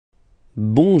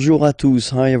Bonjour à tous,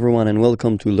 hi everyone and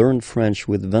welcome to Learn French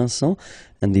with Vincent,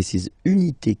 and this is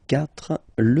Unité 4,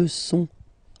 leçon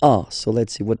A. So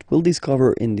let's see what we'll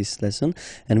discover in this lesson,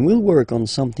 and we'll work on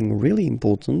something really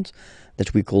important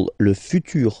that we call le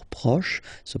futur proche.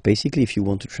 So basically, if you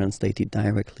want to translate it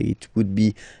directly, it would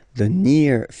be the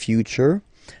near future.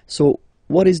 So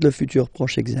what is le futur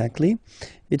proche exactly?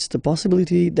 It's the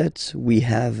possibility that we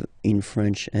have in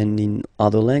French and in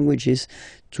other languages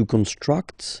to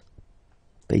construct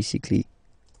basically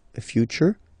a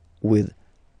future with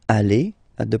aller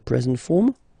at the present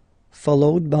form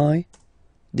followed by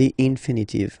the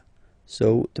infinitive,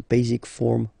 so the basic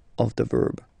form of the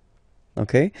verb.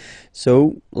 Okay,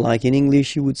 so like in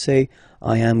English you would say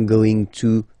I am going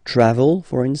to travel,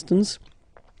 for instance.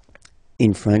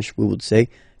 In French we would say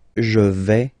je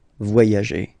vais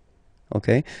voyager.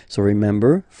 Okay, so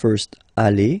remember, first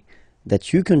aller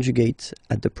that you conjugate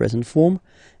at the present form,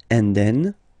 and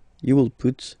then you will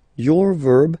put your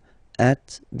verb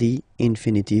at the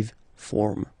infinitive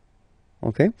form.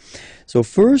 Okay, so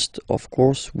first, of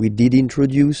course, we did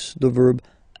introduce the verb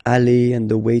aller and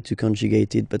the way to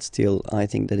conjugate it, but still I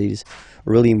think that it is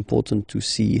really important to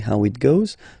see how it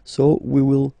goes. So we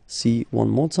will see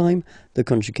one more time the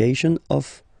conjugation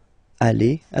of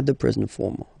aller at the present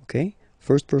form. Okay,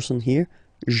 first person here,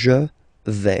 je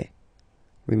vais.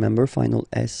 Remember, final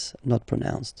S not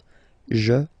pronounced.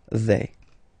 Je vais.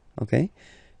 Okay,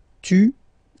 tu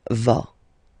vas.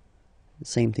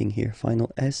 Same thing here, final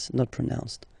S not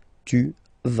pronounced. Tu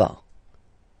vas.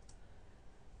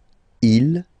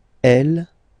 Il, elle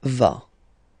va.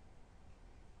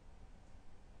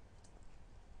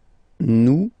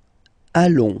 Nous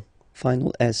allons.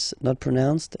 Final S not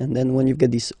pronounced, and then when you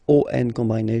get this ON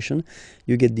combination,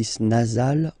 you get this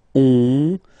nasal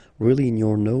on, really in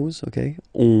your nose, okay?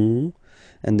 On.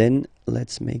 And then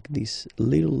let's make this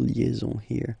little liaison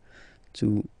here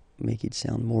to make it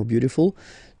sound more beautiful.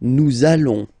 Nous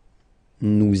allons.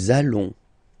 Nous allons.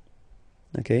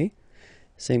 Okay?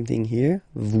 Same thing here.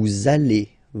 Vous allez.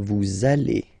 Vous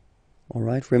allez.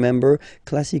 Alright? Remember,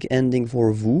 classic ending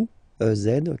for vous,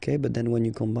 Z, okay? But then when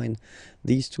you combine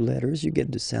these two letters, you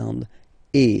get the sound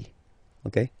E.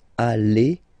 Okay?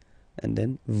 Aller. And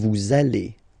then vous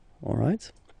allez.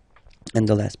 Alright? And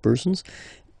the last persons.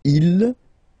 Ils,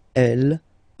 elles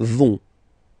vont.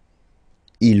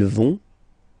 Ils vont,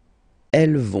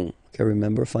 elles vont. Okay,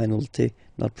 remember, final T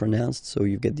not pronounced, so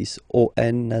you get this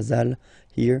ON nasal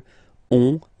here.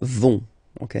 On, vont.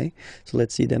 Okay, so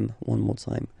let's see them one more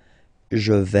time.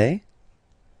 Je vais,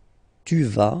 tu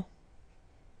vas,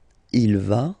 il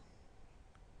va,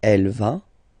 elle va,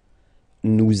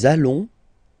 nous allons,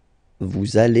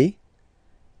 vous allez,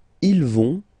 ils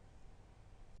vont,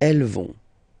 elles vont.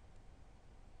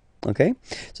 Okay,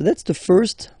 so that's the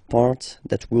first part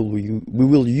that we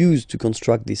will use to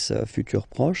construct this futur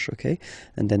proche, okay?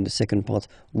 And then the second part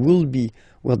will be,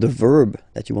 well, the verb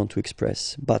that you want to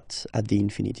express, but at the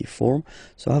infinitive form.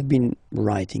 So I've been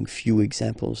writing few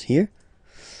examples here.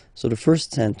 So the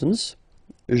first sentence,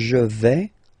 je vais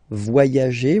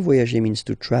voyager. Voyager means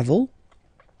to travel.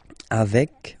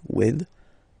 Avec, with,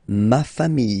 ma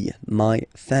famille, my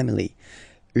family.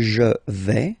 Je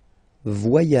vais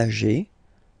voyager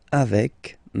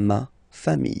avec ma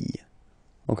famille.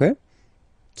 Okay?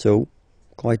 So,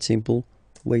 quite simple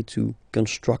way to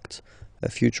construct a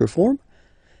future form.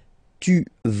 Tu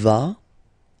vas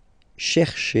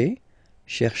chercher.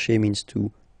 Chercher means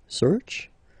to search.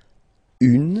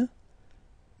 Une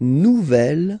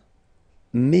nouvelle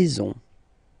maison.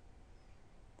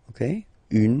 Okay?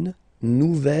 Une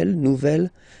nouvelle.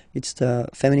 Nouvelle, it's the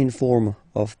feminine form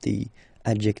of the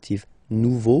adjective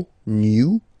nouveau,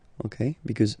 new. Okay,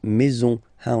 because maison,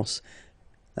 house,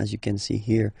 as you can see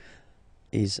here,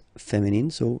 is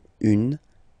feminine, so une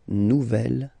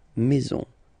nouvelle maison,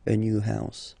 a new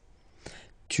house.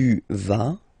 Tu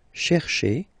vas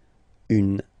chercher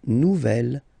une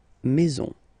nouvelle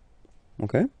maison.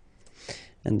 Okay,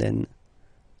 and then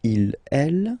il,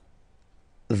 elle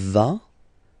va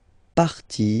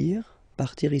partir.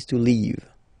 Partir is to leave.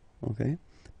 Okay,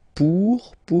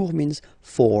 pour means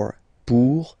for.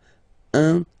 Pour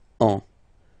un an.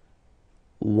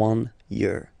 1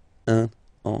 year. Un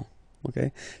an.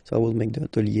 Okay, so I will make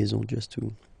the liaison just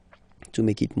to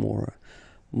make it more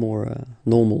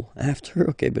normal after.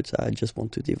 Okay, but I just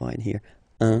want to divide here.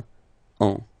 Un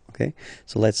an. Okay,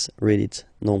 so let's read it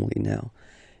normally now.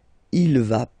 Il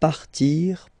va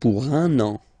partir pour un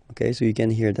an. Okay, so you can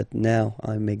hear that now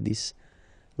I make this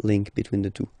link between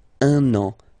the two. Un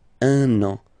an. Un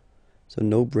an. So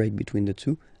no break between the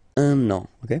two. Un an.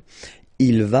 Okay.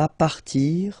 Il va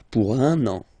partir pour un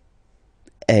an.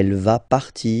 Elle va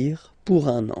partir pour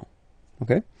un an.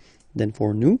 Okay? Then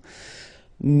for nous,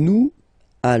 nous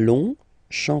allons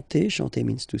chanter. Chanter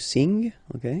means to sing.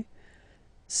 Okay?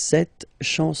 Cette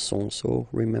chanson. So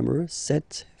remember,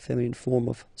 cette, feminine form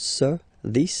of ce,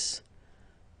 this.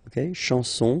 Okay?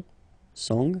 Chanson,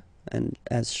 song. And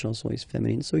as chanson is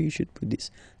feminine, so you should put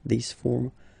this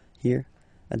form here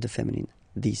at the feminine.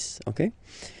 This. Okay?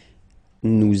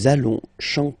 Nous allons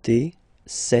chanter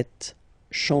cette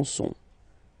chanson.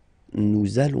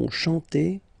 Nous allons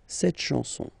chanter cette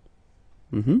chanson.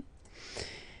 And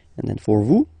then for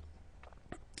vous,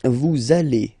 vous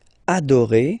allez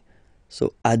adorer.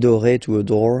 So adorer, to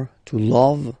adore, to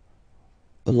love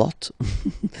a lot.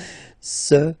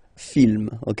 Ce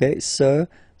film, okay? So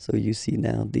you see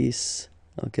now this,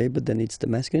 okay? But then it's the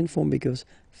masculine form because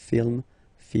film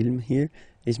here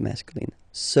is masculine.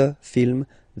 Ce film,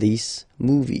 this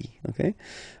movie, okay?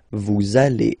 Vous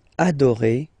allez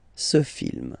adorer ce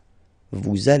film.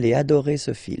 Vous allez adorer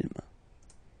ce film.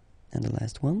 And the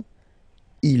last one.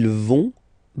 Ils vont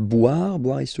boire,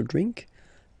 boire is to drink,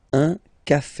 un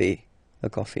café, a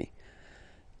coffee.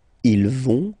 Ils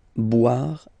vont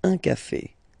boire un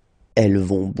café. Elles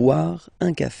vont boire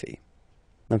un café.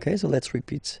 Okay, so let's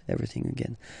repeat everything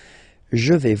again.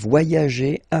 Je vais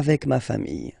voyager avec ma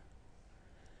famille.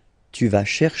 Tu vas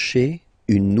chercher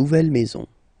une nouvelle maison.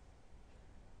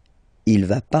 Il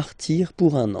va partir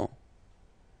pour un an.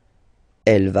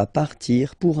 Elle va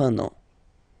partir pour un an.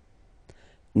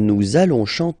 Nous allons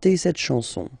chanter cette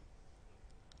chanson.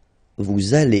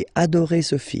 Vous allez adorer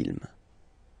ce film.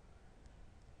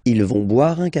 Ils vont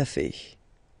boire un café.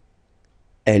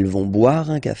 Elles vont boire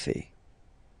un café.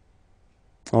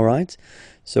 Alright?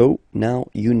 So now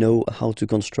you know how to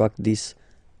construct this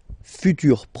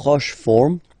futur proche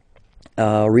form.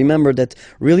 Remember that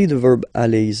really the verb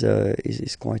aller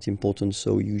is quite important,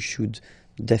 so you should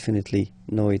definitely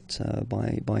know it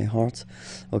by heart.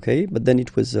 Okay, but then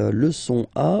it was leçon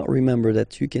A. Remember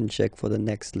that you can check for the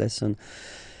next lesson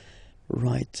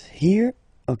right here,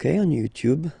 okay, on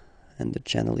YouTube, and the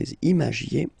channel is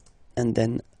Imagier, and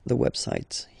then the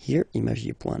website here,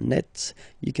 imagier.net.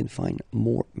 You can find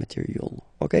more material.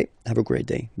 Okay, have a great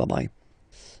day. Bye-bye.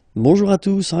 Bonjour à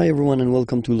tous, hi everyone, and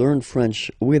welcome to Learn French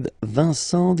with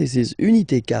Vincent. This is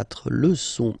Unité 4,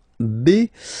 leçon B.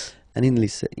 And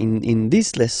in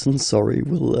this lesson,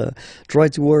 we'll try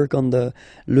to work on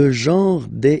le genre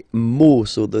des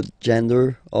mots, so the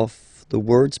gender of the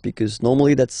words, because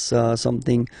normally that's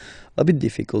something a bit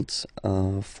difficult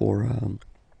for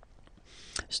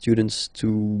students to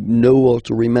know or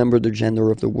to remember the gender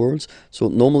of the words. So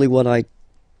normally what I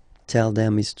tell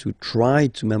them is to try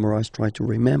to memorize, try to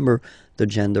remember the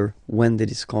gender when they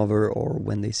discover or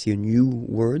when they see a new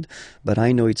word, but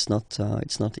I know it's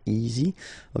not easy.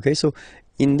 Okay, so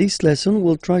in this lesson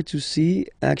we'll try to see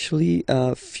actually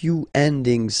a few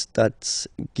endings that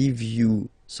give you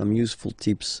some useful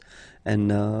tips, and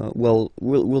well,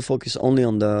 we'll focus only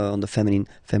on the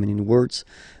feminine words,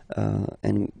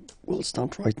 and we'll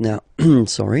start right now.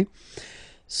 Sorry.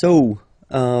 So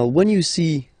when you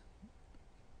see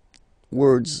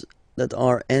words that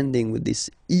are ending with this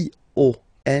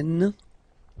ION,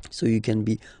 so you can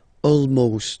be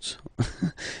almost,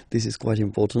 this is quite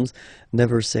important,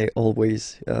 never say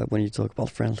always when you talk about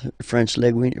French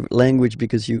language,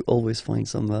 because you always find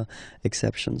some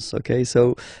exceptions, okay?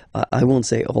 So I won't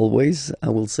say always, I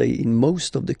will say in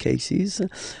most of the cases,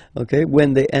 okay?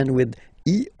 When they end with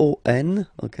ION,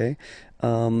 okay,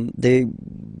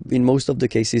 in most of the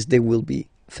cases they will be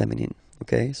feminine.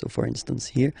 Okay, so for instance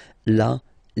here, la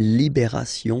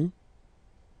libération,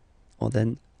 or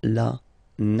then la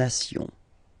nation.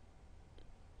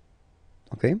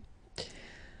 Okay.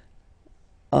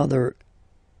 Other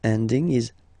ending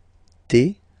is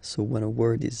T, so when a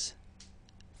word is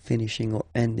finishing or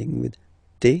ending with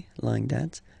T, like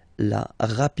that. La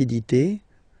rapidité,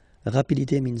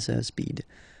 rapidité means speed.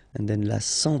 And then la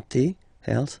santé,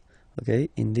 health. Okay,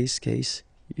 in this case,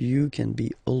 you can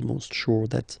be almost sure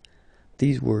that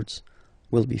these words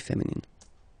will be feminine.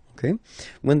 Okay,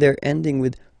 when they're ending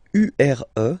with ure,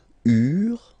 ur,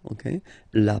 okay,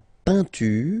 la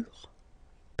peinture,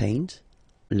 paint,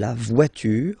 la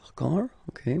voiture, car,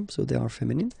 okay, so they are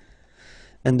feminine.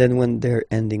 And then when they're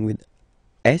ending with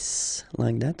s,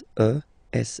 like that,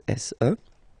 s,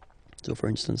 so for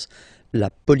instance, la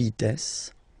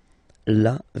politesse,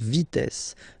 la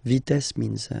vitesse. Vitesse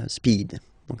means speed,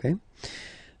 okay?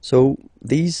 So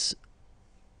these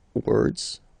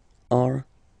words are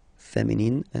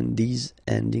feminine, and these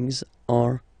endings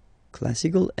are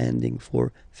classical ending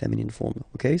for feminine form.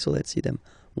 Okay, so let's see them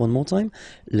one more time.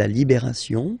 La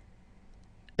libération,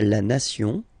 la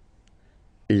nation,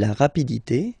 la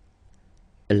rapidité,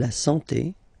 la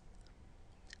santé,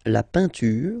 la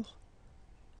peinture,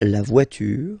 la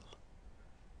voiture,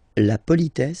 la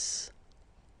politesse,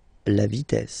 la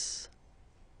vitesse.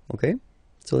 Okay,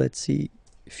 so let's see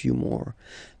a few more.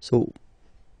 So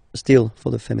still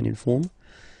for the feminine form.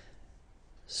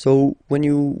 So when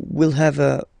you will have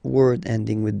a word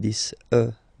ending with this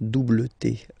double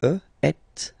T,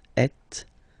 et,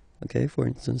 okay, for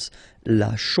instance,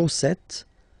 la chaussette,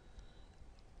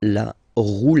 la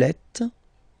roulette,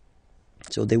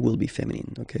 so they will be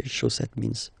feminine, okay. Chaussette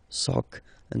means sock,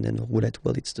 and then roulette,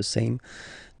 well, it's the same,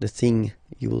 the thing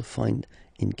you will find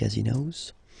in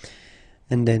casinos.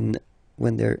 And then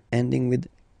when they're ending with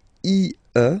ie,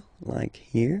 like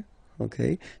here,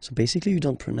 okay, so basically you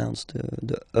don't pronounce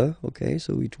the okay,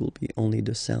 so it will be only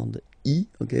the sound I,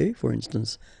 okay, for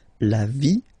instance, la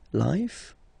vie,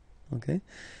 life, okay,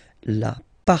 la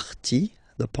partie,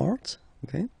 the part,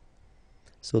 okay,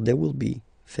 so there will be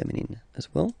feminine as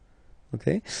well,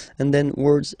 okay, and then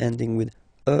words ending with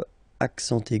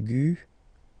accent aigu,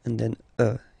 and then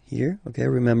here, okay,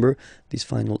 remember this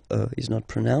final is not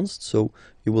pronounced, so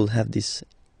you will have this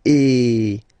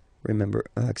e, remember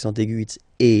accent aigu, it's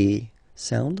e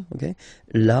sound, okay,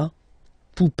 la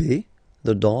poupée,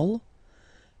 the doll,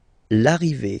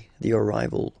 l'arrivée, the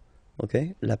arrival,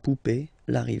 okay, la poupée,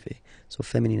 l'arrivée, so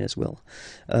feminine as well.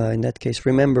 In that case,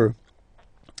 remember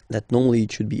that normally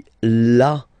it should be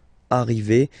la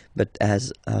arrivée, but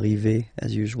as arrivée,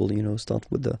 as usual, you know, start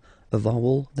with a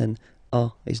vowel, then a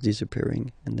is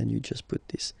disappearing, and then you just put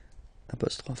this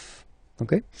apostrophe,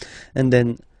 okay? And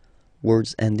then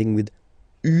words ending with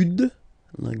ud,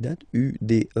 like that,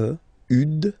 ude,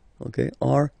 ud, okay,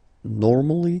 are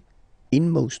normally,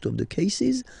 in most of the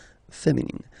cases,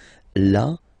 feminine.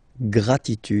 La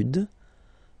gratitude,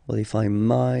 well, if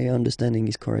my understanding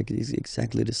is correct, it is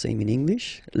exactly the same in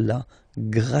English. La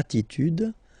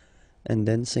gratitude, and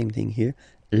then same thing here,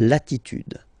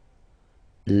 latitude,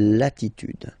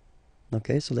 latitude.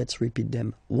 Okay, so let's repeat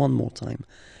them one more time.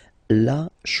 La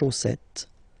chaussette,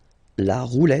 la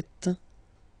roulette,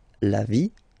 la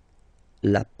vie,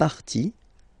 la partie,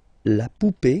 la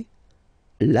poupée,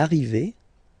 l'arrivée,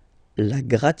 la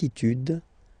gratitude,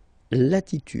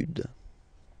 latitude.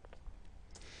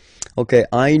 Okay,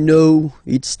 I know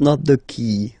it's not the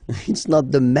key, it's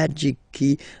not the magic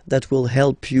key that will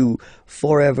help you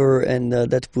forever and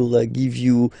that will give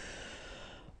you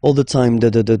all the time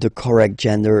the correct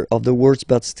gender of the words,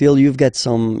 but still you've got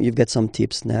some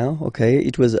tips now. Okay,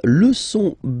 it was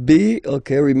leçon B.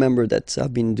 Okay, remember that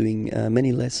I've been doing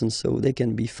many lessons, so they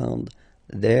can be found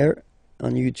there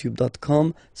on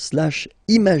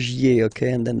youtube.com/imagier.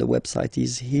 Okay, and then the website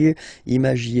is here,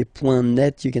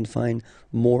 imagier.net. You can find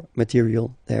more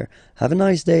material there. Have a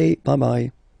nice day. Bye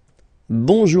bye.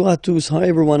 Bonjour à tous, hi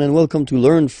everyone, and welcome to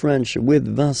Learn French with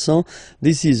Vincent.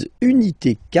 This is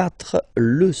Unité 4,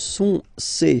 Leçon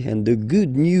C, and the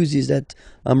good news is that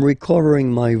I'm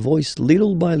recovering my voice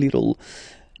little by little.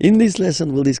 In this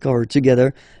lesson, we'll discover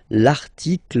together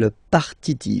l'article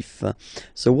partitif.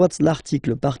 So what's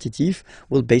l'article partitif?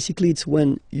 Well, basically it's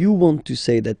when you want to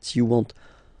say that you want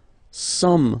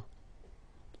some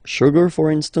sugar,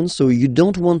 for instance, so you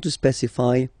don't want to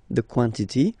specify the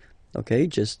quantity. Okay,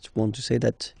 just want to say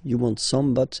that you want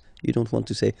some, but you don't want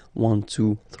to say 1,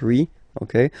 2, 3.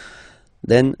 Okay,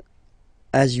 then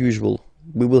as usual,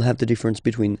 we will have the difference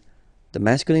between the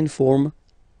masculine form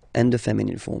and the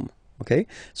feminine form. Okay,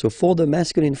 so for the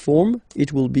masculine form,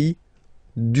 it will be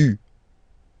du.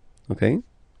 Okay,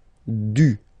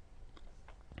 du.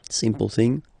 Simple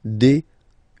thing, d,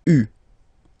 u.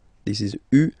 This is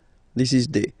u, this is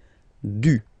d.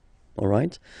 Du. All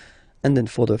right. And then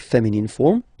for the feminine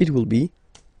form, it will be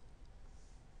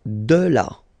de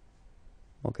la.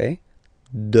 Okay?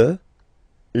 De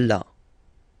la.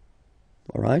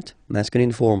 Alright?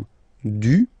 Masculine form,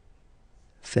 du.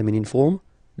 Feminine form,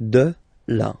 de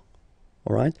la.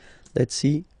 Alright? Let's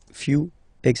see a few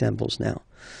examples now.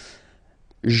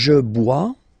 Je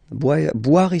bois.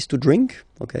 Boire is to drink.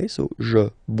 Okay? So,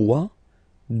 je bois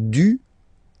du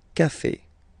café.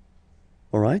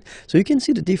 Alright? So you can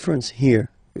see the difference here.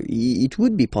 It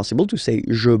would be possible to say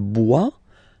je bois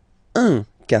un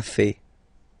café.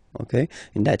 Okay?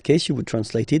 In that case, you would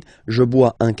translate it je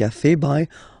bois un café by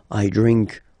I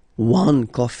drink one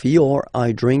coffee or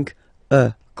I drink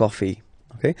a coffee.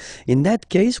 Okay? In that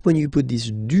case, when you put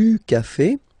this du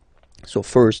café, so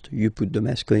first you put the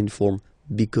masculine form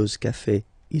because café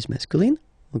is masculine.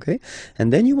 Okay?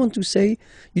 And then you want to say,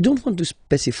 you don't want to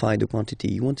specify the quantity.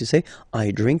 You want to say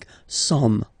I drink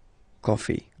some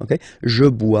coffee. Okay, je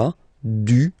bois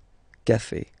du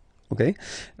café. Okay,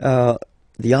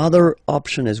 the other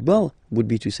option as well would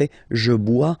be to say je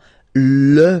bois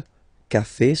le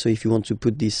café. So if you want to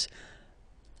put this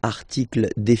article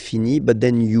défini, but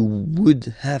then you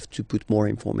would have to put more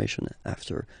information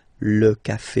after. Le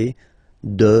café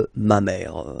de ma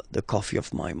mère, the coffee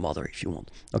of my mother, if you want.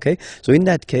 Okay, so in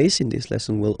that case, in this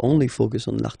lesson, we'll only focus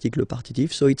on l'article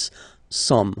partitif, so it's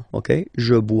some. Okay,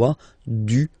 je bois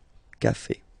du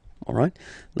café. All right,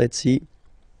 let's see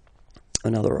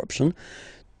another option.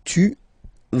 Tu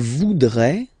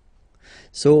voudrais.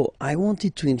 So I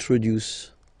wanted to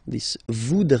introduce this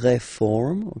voudrais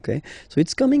form, okay? So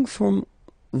it's coming from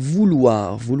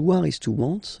vouloir. Vouloir is to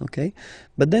want, okay?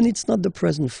 But then it's not the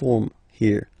present form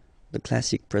here, the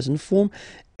classic present form.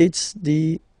 It's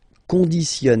the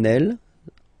conditionnel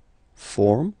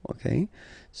form, okay?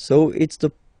 So it's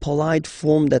the polite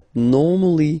form that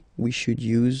normally we should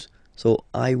use. So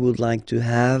I would like to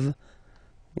have,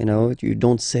 you know, you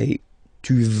don't say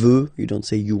tu veux, you don't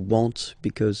say you want,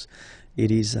 because it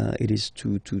is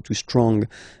too strong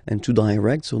and too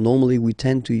direct. So normally we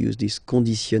tend to use this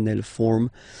conditionnel form.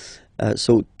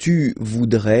 So tu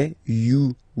voudrais,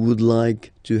 you would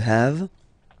like to have,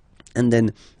 and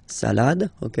then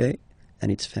salade, okay,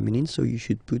 and it's feminine, so you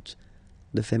should put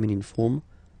the feminine form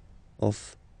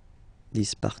of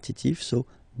this partitif. So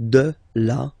de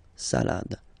la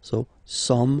salade. So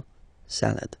some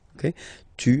salad, okay.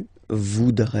 Tu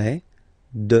voudrais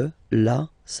de la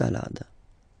salade.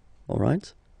 All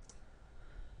right.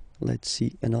 Let's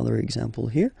see another example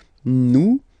here.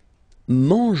 Nous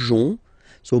mangeons.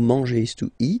 So manger is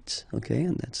to eat, okay,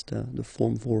 and that's the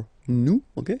form for nous,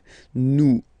 okay.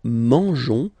 Nous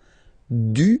mangeons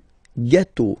du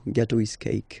gâteau. Gâteau is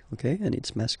cake, okay, and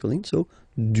it's masculine, so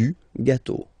du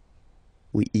gâteau.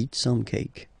 We eat some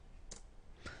cake.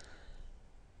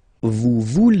 Vous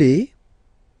voulez,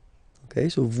 okay,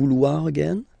 so vouloir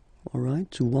again, all right,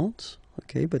 to want.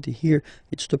 Okay, but here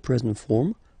it's the present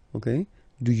form. Okay,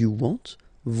 do you want?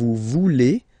 Vous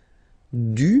voulez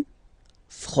du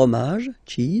fromage,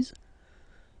 cheese.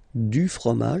 Du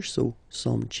fromage, so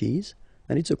some cheese.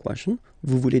 And it's a question.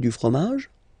 Vous voulez du fromage?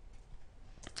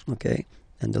 Okay,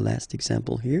 and the last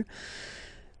example here.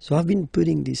 So I've been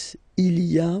putting this il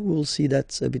y a. We'll see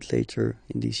that a bit later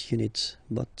in this unit,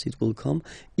 but it will come.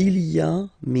 Il y a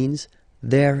means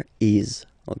there is.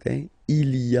 Okay,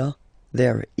 il y a,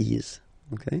 there is.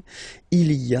 Okay,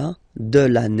 il y a de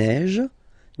la neige.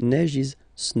 Neige is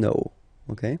snow.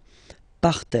 Okay,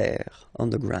 par terre,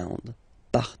 on the ground.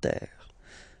 Par terre.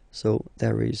 So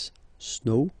there is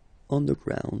snow on the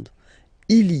ground.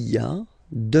 Il y a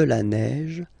de la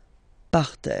neige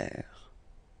par terre.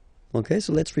 Okay,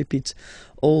 so let's repeat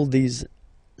all these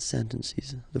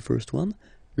sentences. The first one,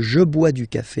 je bois du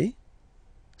café.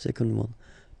 Second one,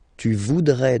 tu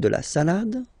voudrais de la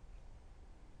salade.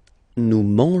 Nous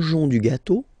mangeons du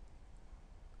gâteau.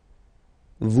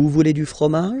 Vous voulez du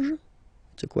fromage?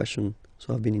 It's a question,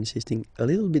 so I've been insisting a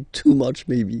little bit too much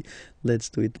maybe. Let's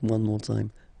do it one more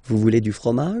time. Vous voulez du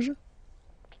fromage?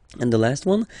 And the last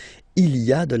one, il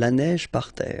y a de la neige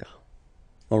par terre.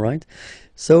 All right?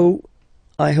 So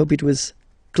I hope it was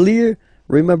clear.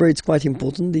 Remember, it's quite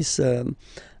important, this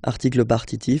article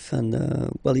partitif, and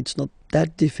well, it's not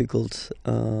that difficult.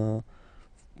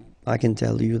 I can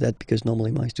tell you that because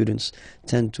normally my students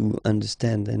tend to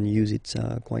understand and use it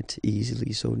quite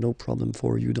easily, so no problem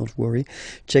for you, don't worry.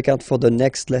 Check out for the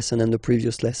next lesson and the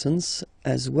previous lessons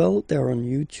as well. They're on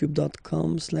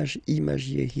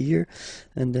youtube.com/imagier here,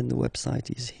 and then the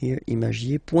website is here,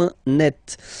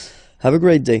 imagier.net. Have a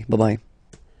great day. Bye-bye.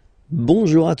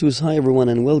 Bonjour à tous, hi everyone,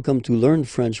 and welcome to Learn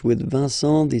French with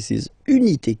Vincent. This is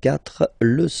Unité 4,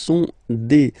 leçon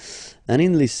D. And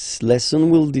in this lesson,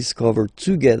 we'll discover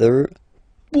together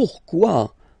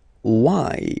pourquoi,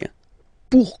 why.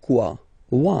 Pourquoi,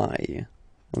 why.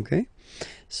 Okay?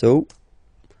 So,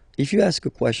 if you ask a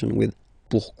question with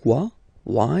pourquoi,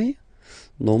 why,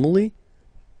 normally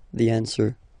the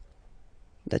answer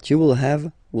that you will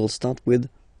have will start with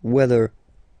whether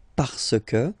parce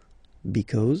que,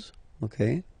 because,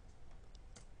 okay,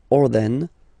 or then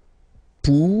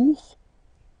pour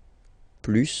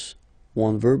plus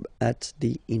one verb at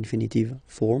the infinitive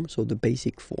form, so the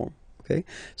basic form, okay.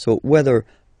 So whether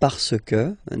parce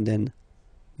que, and then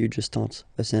you just start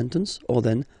a sentence, or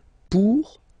then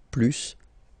pour plus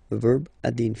a verb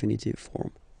at the infinitive form,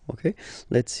 okay.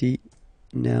 Let's see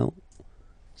now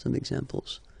some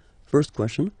examples. First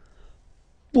question,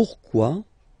 pourquoi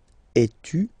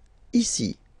es-tu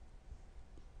ici?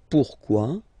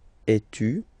 Pourquoi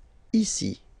es-tu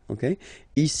ici? Okay,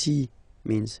 ici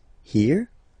means here.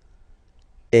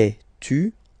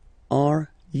 Es-tu,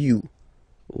 are you?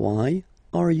 Why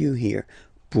are you here?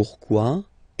 Pourquoi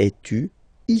es-tu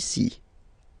ici?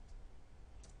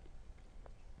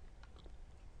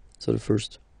 So the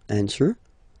first answer,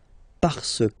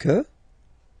 parce que,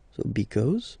 so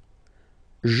because,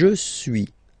 je suis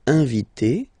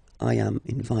invité, I am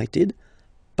invited,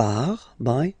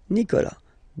 by Nicolas,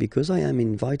 because I am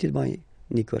invited by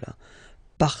Nicolas.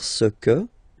 Parce que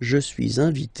je suis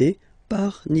invité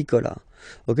par Nicolas.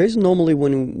 Okay, so normally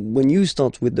when you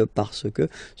start with the parce que,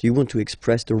 so you want to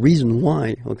express the reason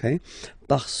why, okay?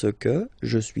 Parce que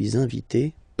je suis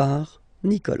invité par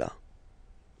Nicolas.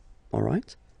 All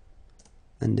right?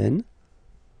 And then,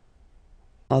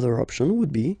 other option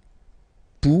would be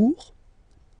pour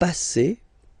passer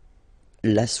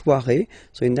la soirée.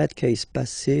 So in that case,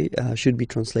 passer should be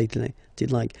translated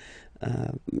like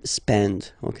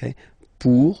spend, okay?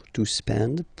 Pour, to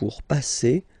spend, pour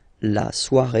passer la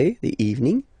soirée, the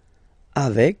evening,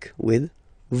 avec, with,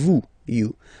 vous,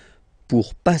 you.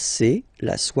 Pour passer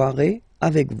la soirée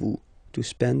avec vous, to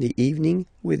spend the evening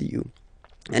with you.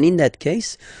 And in that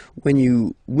case, when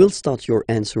you will start your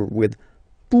answer with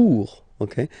pour,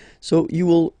 okay, so you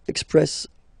will express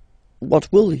what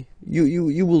will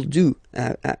you will do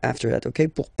after that, okay?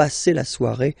 Pour passer la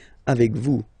soirée avec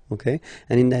vous, okay?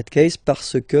 And in that case,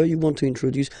 parce que, you want to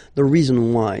introduce the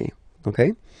reason why,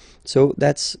 okay? So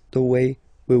that's the way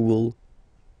we will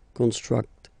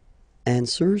construct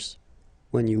answers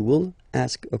when you will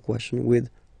ask a question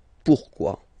with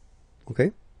pourquoi,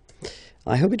 okay?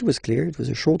 I hope it was clear. It was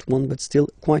a short one, but still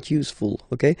quite useful,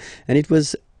 okay? And it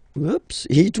was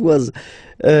leçon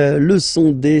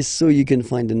D, so you can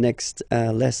find the next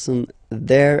lesson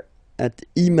there at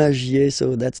Imagier,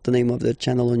 so that's the name of the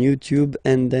channel on YouTube,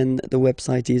 and then the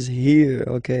website is here,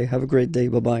 okay? Have a great day,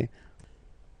 bye-bye.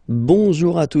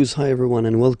 Bonjour à tous, hi everyone,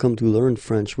 and welcome to Learn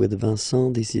French with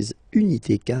Vincent. This is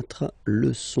Unité 4,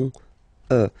 leçon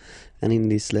E, and in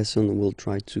this lesson we'll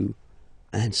try to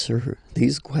answer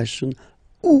this question.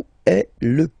 Où est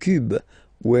le cube?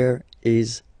 Where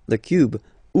is the cube?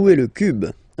 Où est le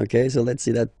cube? Okay, so let's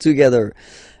see that together.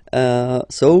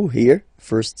 So here,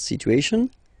 first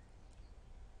situation.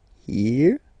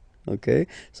 Here, okay.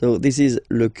 So this is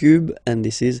le cube and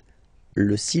this is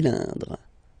le cylindre.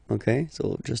 Okay,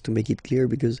 so just to make it clear,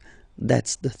 because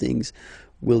that's the things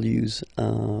we'll use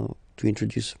to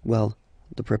introduce, well,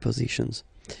 the prepositions.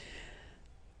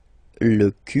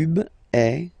 Le cube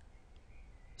est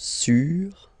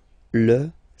sur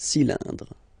le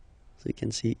cylindre. So you can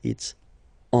see it's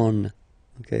on.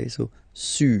 Okay, so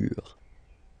sur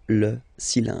le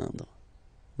cylindre.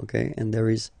 Okay, and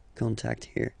there is contact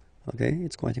here. Okay,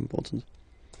 it's quite important.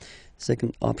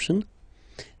 Second option,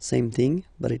 same thing,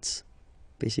 but it's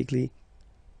basically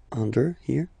under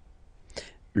here.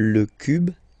 Le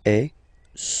cube est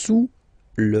sous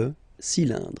le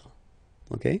cylindre.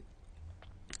 Okay,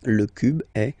 le cube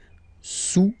est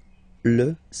sous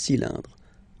le cylindre.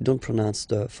 Don't pronounce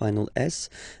the final S,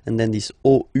 and then this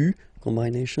OU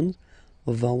combination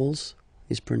of vowels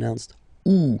is pronounced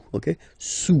OU, okay?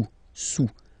 Sous,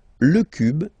 sous. Le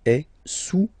cube est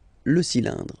sous le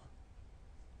cylindre.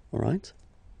 Alright?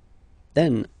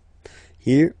 Then,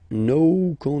 here,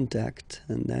 no contact,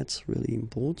 and that's really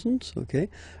important, okay?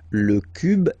 Le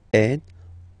cube est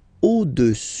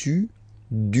au-dessus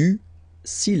du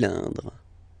cylindre.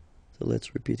 So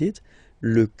let's repeat it.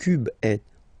 Le cube est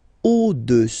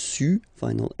au-dessus,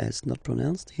 final S not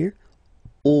pronounced here,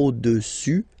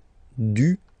 au-dessus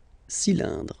du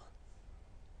cylindre.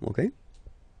 Okay?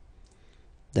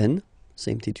 Then,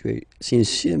 same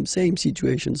situation,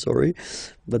 sorry,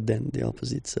 but then the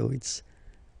opposite, so it's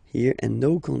here, and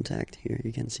no contact here.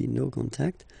 You can see no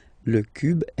contact. Le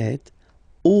cube est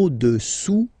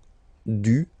au-dessous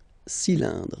du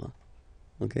cylindre.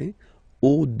 Okay?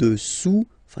 Au-dessous,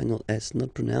 final S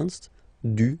not pronounced,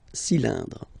 du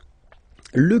cylindre.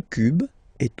 Le cube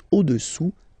est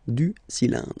au-dessous du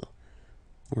cylindre.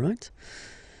 Alright?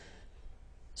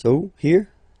 So here,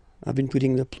 I've been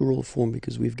putting the plural form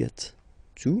because we've got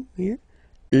two here.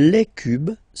 Les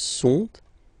cubes sont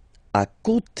à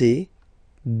côté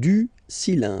du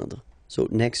cylindre. So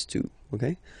next to,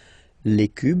 okay? Les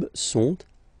cubes sont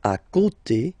à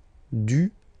côté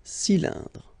du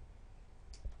cylindre.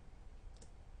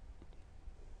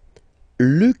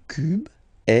 Le cube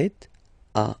est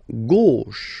à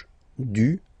gauche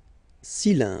du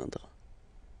cylindre.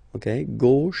 Okay,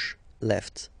 gauche,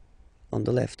 left. On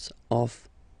the left of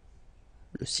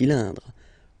le cylindre.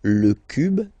 Le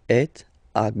cube est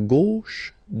à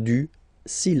gauche du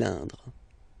cylindre.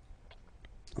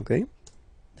 Okay,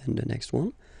 then the next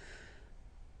one.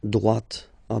 Droite,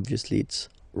 obviously it's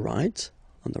right,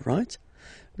 on the right.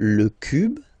 Le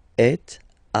cube est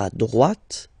à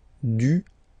droite du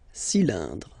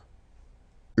cylindre.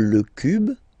 Le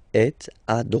cube est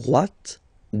à droite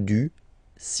du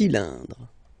cylindre.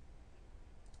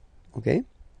 okay?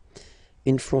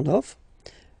 In front of.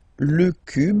 Le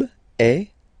cube est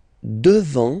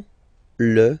devant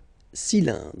le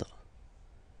cylindre.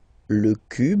 Le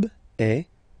cube est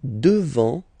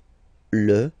devant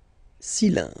le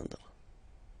cylindre.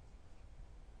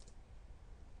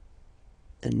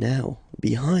 And now,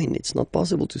 behind, it's not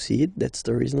possible to see it, that's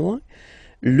the reason why.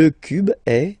 Le cube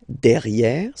est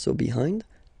derrière, so behind,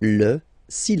 le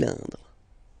cylindre.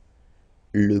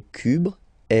 Le cube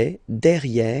est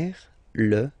derrière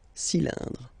le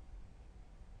cylindre.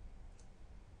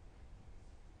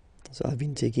 So I've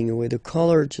been taking away the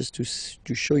color just to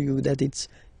show you that it's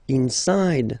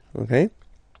inside, okay?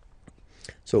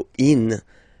 So in,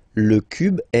 le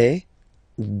cube est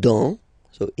dans,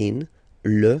 so in,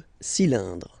 le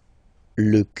cylindre.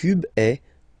 Le cube est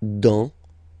dans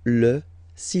le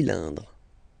cylindre.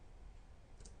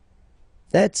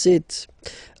 That's it.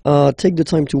 Take the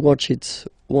time to watch it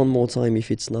one more time if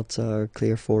it's not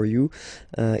clear for you.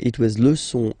 It was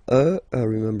leçon E.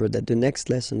 Remember that the next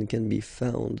lesson can be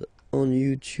found on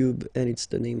YouTube, and it's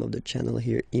the name of the channel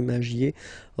here, Imagier,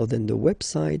 or then the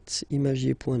website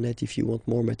imagier.net if you want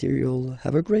more material.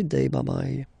 Have a great day. Bye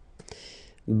bye.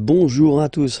 Bonjour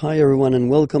à tous, hi everyone, and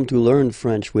welcome to Learn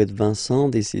French with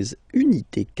Vincent. This is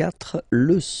Unité 4,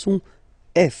 leçon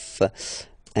F.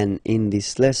 And in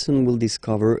this lesson we'll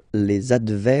discover les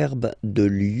adverbes de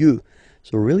lieu.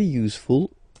 So really useful,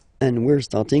 and we're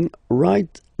starting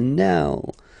right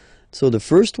now. So the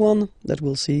first one that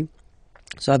we'll see,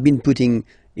 so I've been putting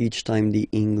each time the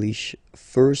English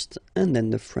first and then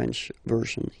the French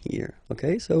version here.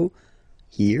 Okay, so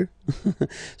here.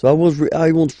 So I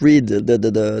won't read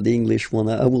the English one.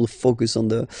 I will focus on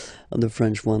the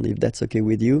French one if that's okay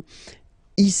with you.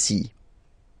 Ici.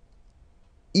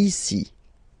 Ici.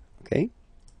 Okay.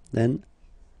 Then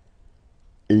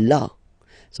là.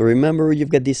 So remember you've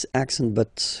got this accent,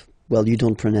 but well, you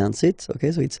don't pronounce it.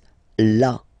 Okay, so it's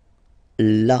là.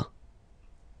 Là.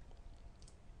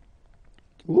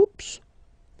 Whoops.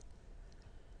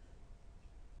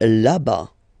 Là-bas.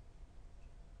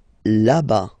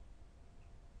 Là-bas.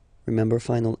 Remember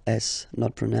final S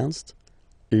not pronounced.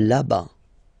 Là-bas.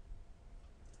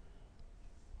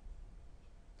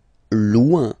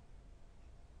 Loin.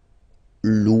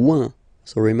 Loin.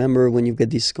 So remember when you get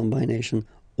this combination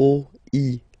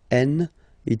O-I-N,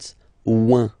 it's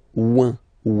ouin, ouin,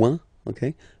 ouin,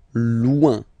 okay?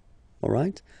 Loin.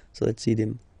 Alright? So let's see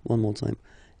them one more time.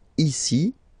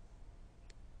 Ici,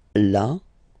 là,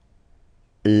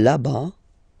 là-bas,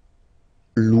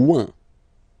 loin.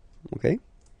 Okay?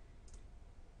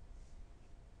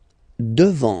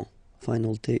 Devant.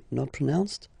 Final T not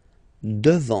pronounced.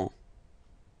 Devant.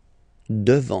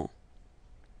 Devant.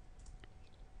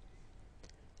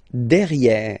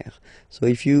 Derrière. So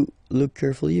if you look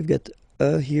carefully, you've got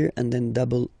E here and then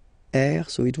double R,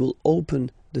 so it will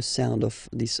open the sound of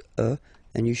this E,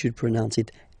 and you should pronounce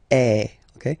it E.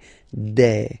 Okay?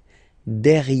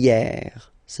 Derrière.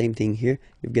 Same thing here.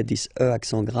 You've got this E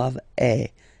accent grave,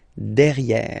 E.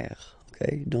 Derrière.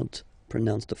 Okay? Don't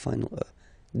pronounce the final E.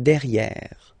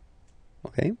 Derrière.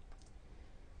 Okay?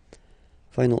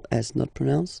 Final S not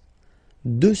pronounced.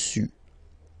 Dessus.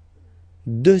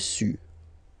 Dessus.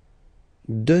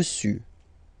 Dessus.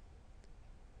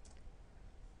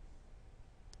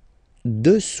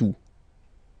 Dessous.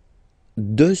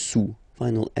 Dessous.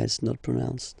 Final S not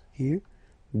pronounced here.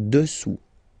 Dessous.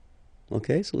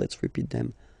 Okay, so let's repeat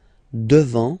them.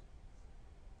 Devant,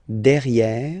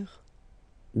 derrière,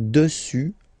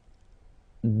 dessus,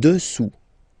 dessous.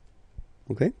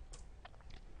 Okay?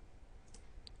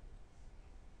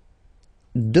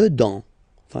 Dedans.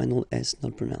 Final S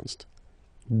not pronounced.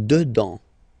 Dedans.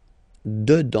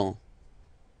 Dedans.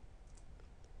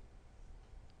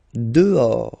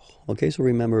 Dehors. Okay, so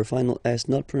remember final S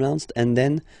not pronounced, and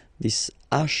then this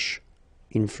H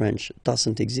in French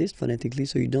doesn't exist phonetically,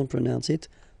 so you don't pronounce it.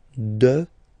 Dehors.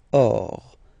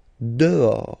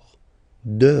 Dehors.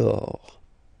 Dehors.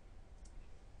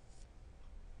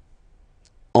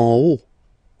 En haut.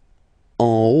 En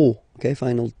haut. Okay,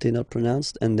 final T not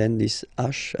pronounced, and then this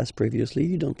H as previously,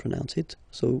 you don't pronounce it,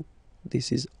 so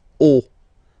this is haut.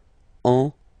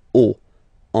 En haut.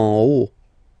 En haut.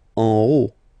 En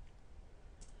haut.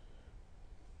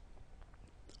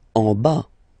 En bas.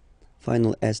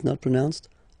 Final S not pronounced.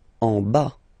 En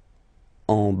bas.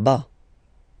 En bas.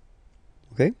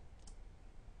 Okay?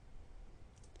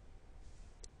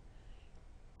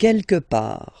 Quelque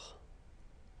part.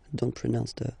 Don't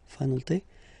pronounce the final T.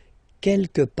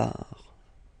 Quelque part.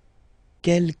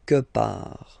 Quelque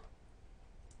part.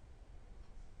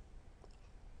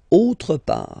 Autre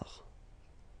part.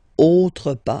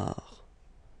 Autre part.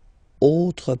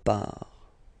 Autre part.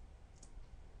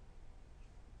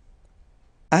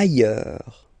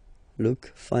 ailleurs.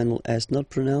 Look, final S not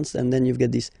pronounced, and then you've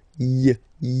got this y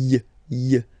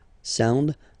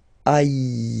sound.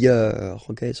 Ailleurs.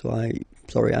 Okay, so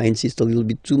sorry, I insist a little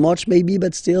bit too much maybe,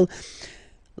 but still,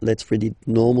 let's read it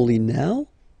normally now.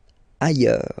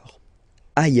 Ailleurs.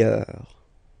 Ailleurs.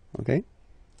 Okay.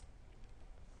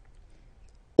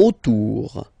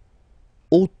 Autour.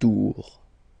 Autour.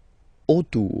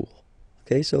 Autour.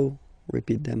 Okay, so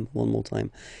repeat them one more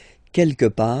time. Quelque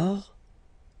part,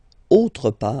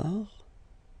 autre part,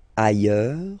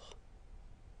 ailleurs,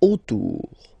 autour.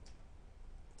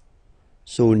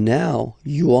 So now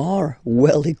you are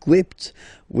well equipped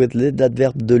with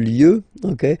l'adverbe de lieu.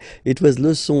 Okay, it was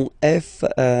leçon F.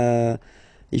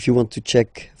 If you want to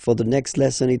check for the next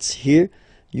lesson, it's here,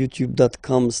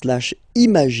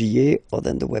 youtube.com/imagier, or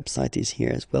then the website is here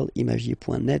as well,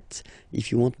 imagier.net,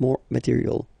 if you want more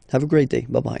material. Have a great day.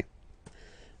 Bye-bye.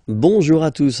 Bonjour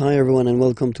à tous. Hi everyone and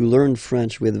welcome to Learn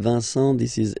French with Vincent.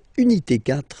 This is Unité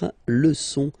 4,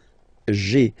 leçon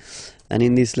G. And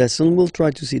in this lesson, we'll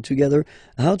try to see together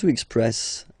how to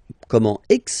express, comment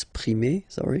exprimer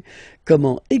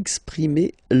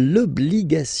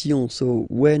l'obligation. So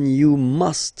when you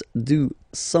must do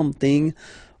something,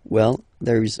 well,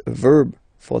 there is a verb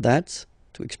for that,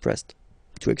 to express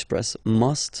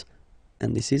must,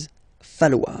 and this is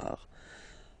falloir.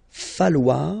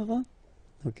 Falloir,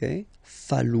 okay,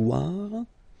 falloir.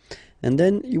 And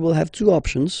then you will have two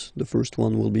options. The first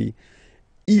one will be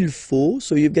il faut.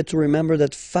 So you've got to remember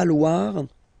that falloir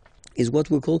is what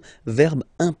we call verb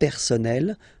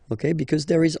impersonnel, okay, because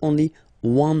there is only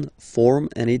one form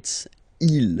and it's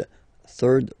il,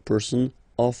 third person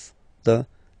of the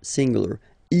singular.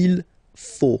 Il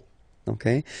faut,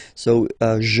 okay. So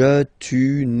je,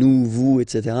 tu, nous, vous,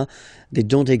 etc. they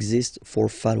don't exist for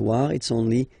falloir. It's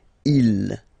only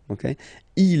il, okay.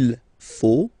 Il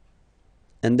faut,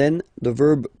 and then the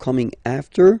verb coming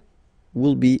after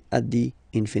will be at the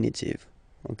infinitive,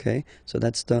 okay. So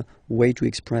that's the way to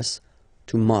express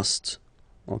to must,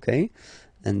 okay.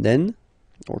 And then,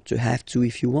 or to have to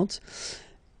if you want,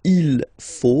 il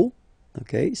faut,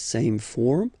 okay, same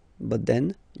form, but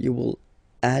then you will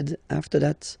add after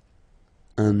that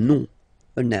un nom,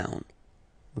 a noun,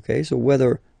 okay. So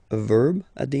whether a verb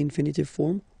at the infinitive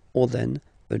form or then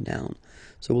a noun.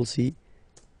 So we'll see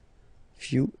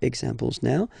few examples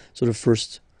now. So the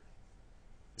first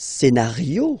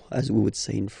scénario, as we would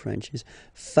say in French, is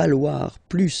falloir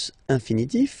plus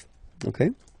infinitif.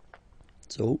 Okay,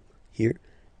 so here,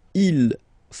 il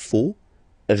faut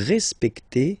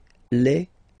respecter les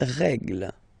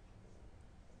règles.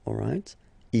 All right,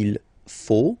 il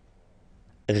faut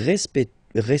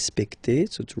respecter,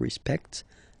 so to respect,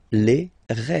 les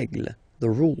règles, the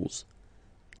rules.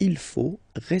 Il faut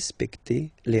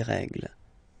respecter les règles.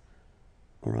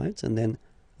 All right, and then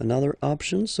another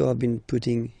option, so I've been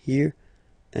putting here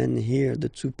and here the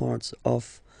two parts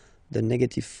of the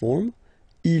negative form.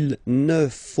 Il ne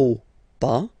faut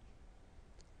pas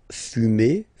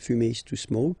fumer, fumer is to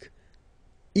smoke,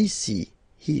 ici,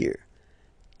 here.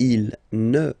 Il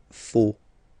ne faut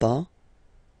pas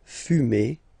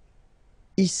fumer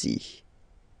ici.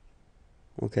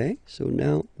 Okay, so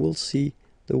now we'll see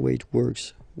the way it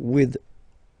works with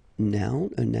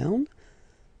noun, a noun.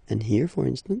 And here, for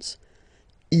instance,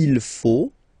 il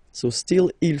faut, so still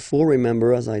il faut,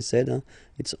 remember as I said,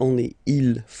 it's only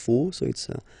il faut, so it's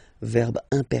a verbe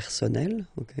impersonnel,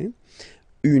 okay.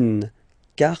 Une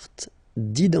carte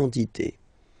d'identité.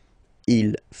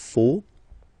 Il faut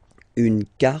une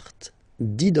carte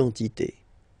d'identité.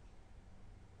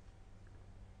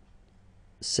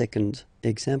 Second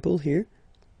example here,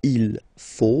 il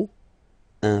faut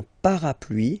un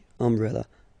parapluie, umbrella,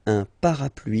 un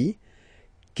parapluie,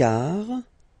 car,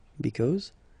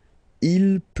 because,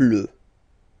 il pleut.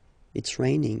 It's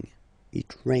raining.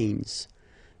 It rains.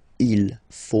 Il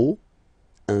faut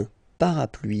un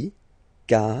parapluie,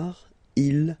 car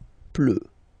il pleut.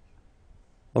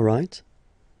 All right?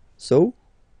 So,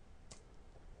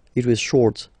 it was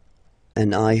short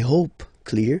and I hope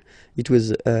clear. It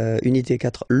was Unité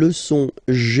 4, leçon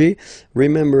G.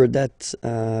 Remember that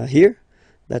here,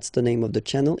 that's the name of the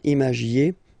channel,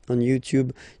 Imagier. On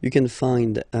YouTube, you can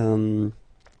find the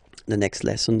next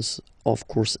lessons, of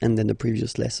course, and then the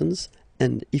previous lessons.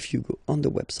 And if you go on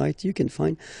the website, you can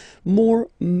find more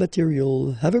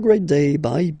material. Have a great day.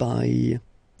 Bye bye.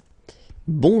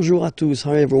 Bonjour à tous.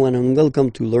 Hi everyone and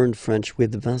welcome to Learn French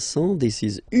with Vincent. This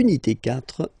is Unité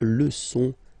 4,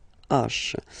 leçon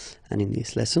H. And in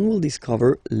this lesson, we'll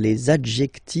discover les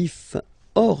adjectifs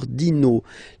ordinaux.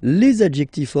 Les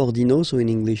adjectifs ordinaux, so in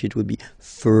English it would be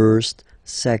first,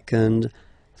 second,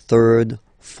 third,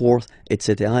 fourth,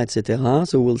 etc., etc.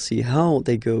 So we'll see how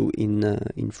they go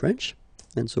in French.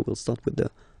 And so we'll start with the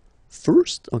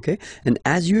first, okay? And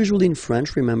as usual in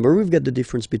French, remember, we've got the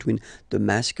difference between the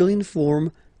masculine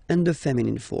form and the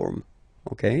feminine form,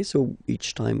 okay? So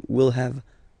each time we'll have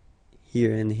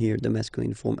here and here the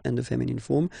masculine form and the feminine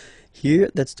form. Here,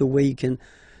 that's the way you can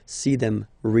see them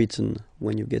written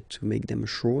when you get to make them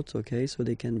short, okay? So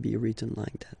they can be written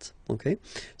like that, okay?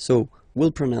 So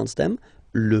we'll pronounce them.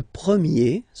 Le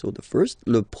premier, so the first,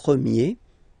 le premier,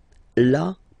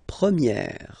 la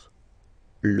première.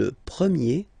 Le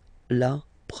premier, la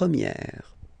première.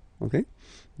 Okay?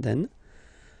 Then,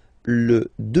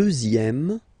 le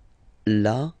deuxième,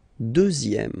 la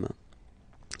deuxième.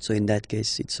 So in that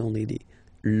case, it's only the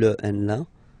le and la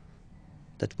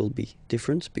that will be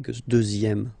different, because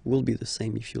deuxième will be the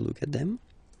same if you look at them.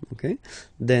 Okay?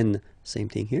 Then, same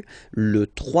thing here. Le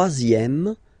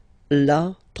troisième,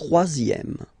 la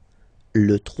troisième.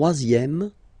 Le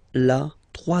troisième, la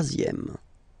troisième.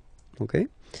 Okay?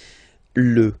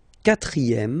 Le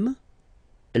quatrième,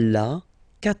 la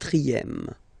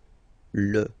quatrième.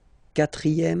 Le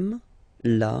quatrième,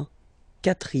 la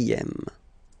quatrième.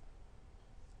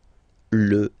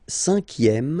 Le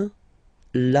cinquième,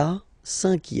 la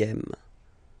cinquième.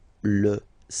 Le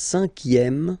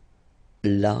cinquième,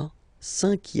 la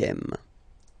cinquième.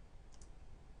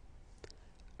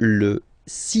 Le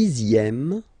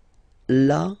sixième,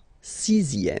 la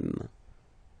sixième.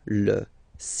 Le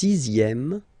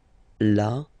sixième,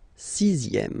 la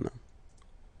sixième.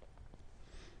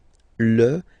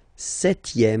 Le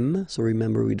septième, so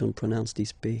remember we don't pronounce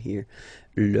this P here.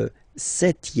 Le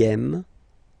septième,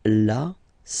 la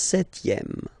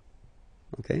septième.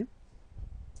 Okay?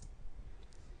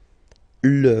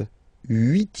 Le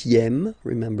huitième,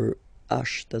 remember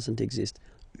H doesn't exist.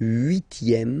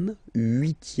 Huitième,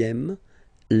 huitième,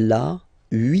 la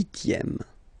huitième.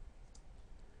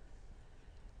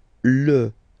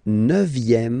 Le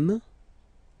neuvième,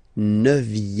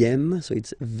 neuvième, so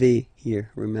it's V here,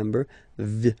 remember,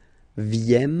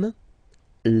 vième,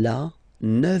 la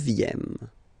neuvième.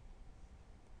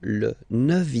 Le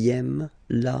neuvième,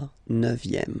 la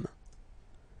neuvième.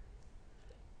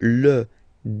 Le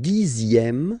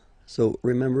dixième, so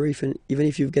remember, even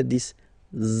if you've got this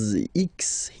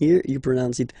X here, you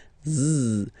pronounce it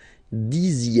Z.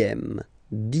 Dixième,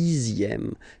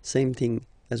 dixième. Same thing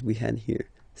as we had here.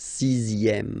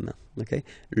 Sixième, okay?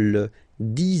 Le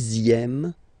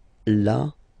dixième,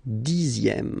 la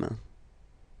dixième.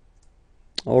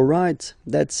 All right,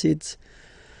 that's it.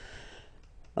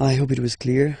 I hope it was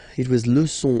clear. It was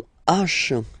leçon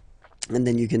H, and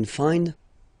then you can find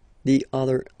the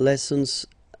other lessons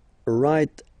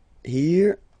right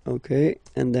here, okay?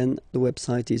 And then the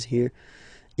website is here,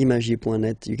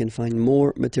 imagier.net. You can find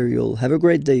more material. Have a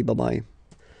great day. Bye-bye.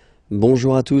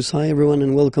 Bonjour à tous, hi everyone,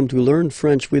 and welcome to Learn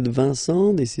French with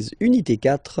Vincent. This is Unité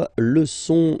 4,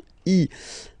 leçon I.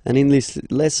 And in this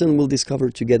lesson, we'll discover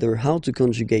together how to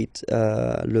conjugate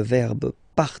le verbe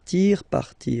partir.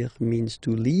 Partir means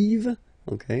to leave,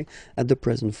 okay, at the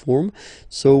present form.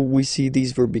 So we see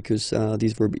this verb because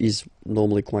this verb is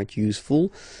normally quite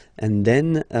useful. And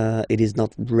then it is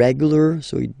not regular,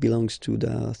 so it belongs to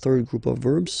the third group of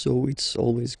verbs. So it's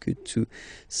always good to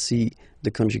see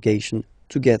the conjugation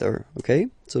together, okay?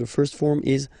 So the first form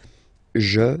is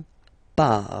je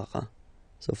pars.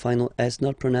 So final S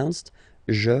not pronounced.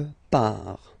 Je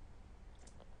pars.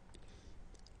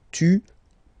 Tu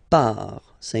pars.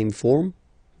 Same form,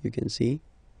 you can see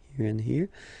here and here.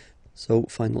 So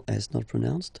final S not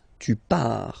pronounced. Tu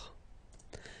pars.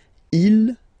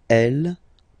 Il, elle,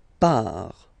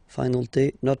 part. Final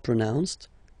T not pronounced.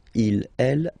 Il,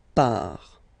 elle, part.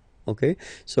 Okay,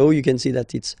 so you can see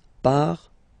that it's part,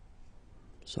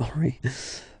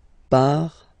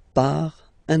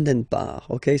 and then part.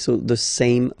 Okay, so the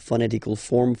same phonetical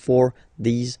form for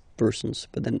these persons,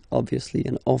 but then obviously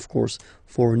and of course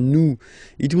for nous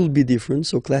it will be different.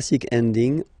 So classic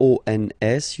ending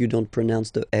O-N-S, you don't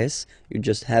pronounce the S, you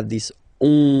just have this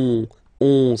on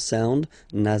sound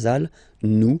nasal.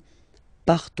 Nous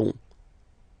partons.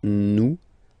 Nous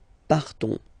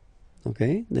partons.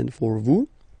 Okay, then for vous,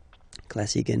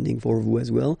 classic ending for vous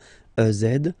as well,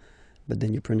 EZ, but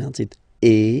then you pronounce it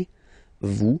et.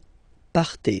 Vous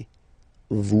partez.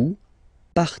 Vous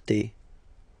partez.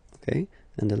 Okay,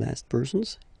 and the last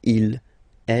persons, il,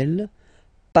 elle,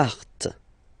 partent.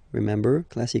 Remember,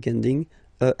 classic ending,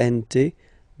 E-N-T,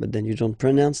 but then you don't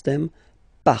pronounce them,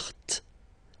 partent.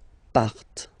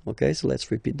 Partent. Okay, so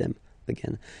let's repeat them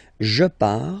again. Je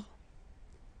pars,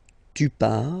 tu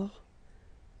pars,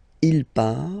 il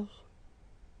part,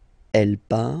 elle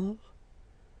part,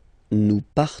 nous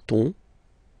partons,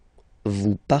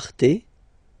 vous partez,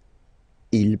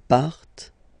 ils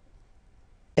partent,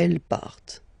 elles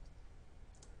partent.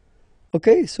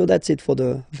 Okay, so that's it for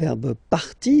the verb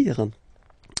partir.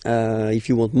 If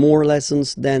you want more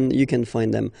lessons, then you can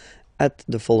find them at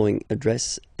the following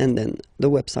address, and then the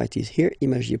website is here,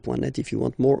 imagier.net, if you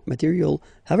want more material.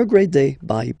 Have a great day.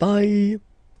 Bye bye.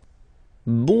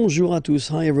 Bonjour à tous,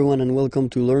 hi everyone, and welcome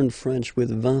to Learn French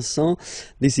with Vincent.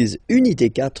 This is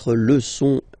Unité 4,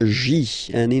 leçon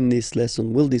J, and in this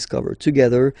lesson we'll discover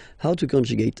together how to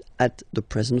conjugate at the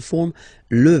present form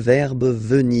le verbe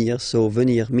venir. So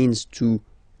venir means to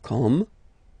come,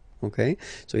 okay,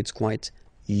 so it's quite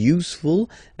useful,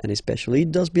 and especially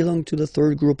it does belong to the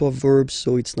third group of verbs,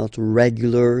 so it's not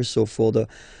regular. So for the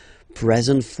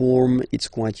present form, it's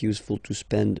quite useful to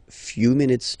spend a few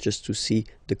minutes just to see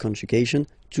the conjugation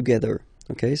together.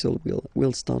 Okay, so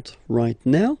we'll start right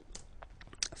now.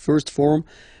 First form,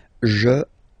 je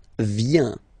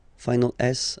viens. Final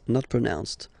S not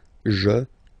pronounced. Je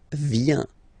viens.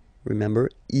 Remember,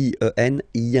 I-E-N,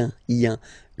 ien, ien.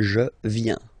 Je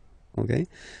viens. Okay.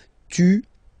 Tu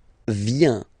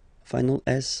viens. Final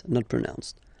S not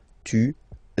pronounced. Tu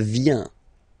viens.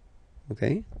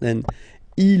 Okay. Then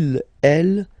il,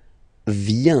 elle,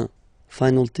 vient.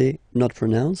 Final T not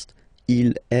pronounced.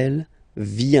 Il, elle,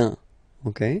 vient.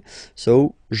 Okay?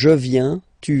 So, je viens,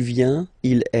 tu viens,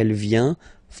 il, elle, vient.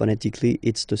 Phonetically,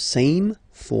 it's the same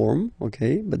form.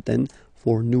 Okay? But then,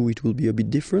 for nous, it will be a bit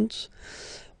different.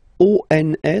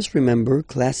 ONS, remember,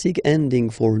 classic ending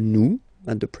for nous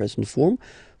at the present form.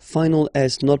 Final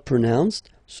S not pronounced.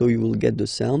 So, you will get the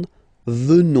sound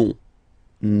venons.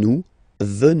 Nous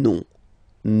venons.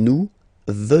 Nous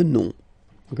venons.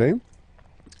 Okay?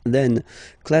 Then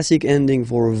classic ending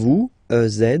for vous,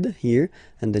 Z here,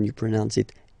 and then you pronounce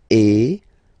it et,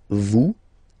 vous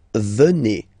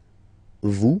venez.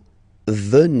 Vous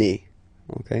venez.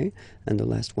 Okay? And the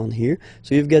last one here.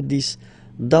 So you've got this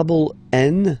double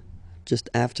N just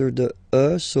after the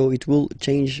so it will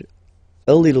change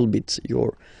a little bit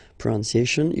your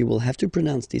pronunciation. You will have to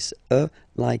pronounce this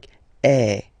like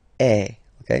eh.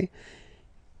 Okay?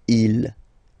 Ils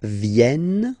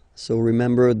viennent. So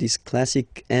remember this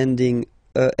classic ending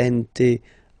ENT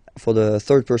for the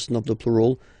third person of the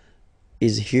plural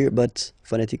is here, but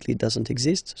phonetically it doesn't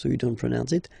exist, so you don't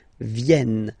pronounce it.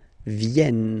 Viennent,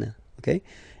 viennent. Okay?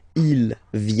 Ils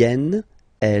viennent,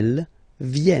 elles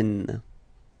viennent.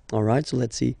 Alright, so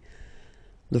let's see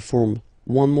the form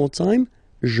one more time.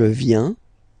 Je viens,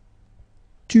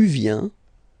 tu viens,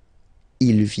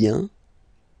 il vient,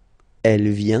 elle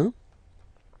vient,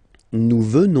 nous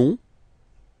venons,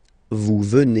 vous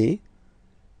venez,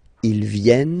 ils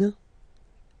viennent,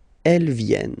 elles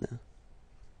viennent.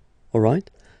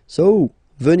 Alright? So,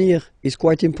 venir is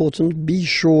quite important. Be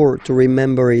sure to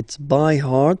remember it by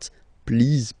heart.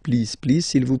 Please, please, please,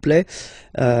 s'il vous plaît.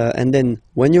 And then,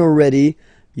 when you're ready,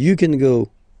 you can go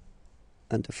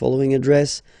at the following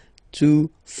address to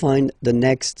find the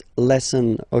next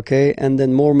lesson. Okay? And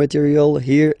then more material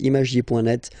here,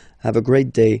 imagier.net. Have a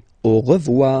great day. Au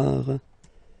revoir.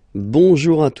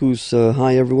 Bonjour à tous,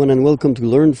 hi everyone, and welcome to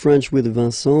Learn French with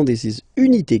Vincent. This is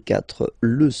Unité 4,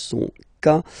 leçon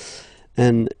K,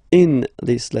 and in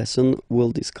this lesson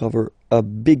we'll discover a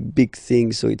big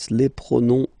thing. So it's les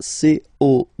pronoms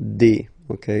COD.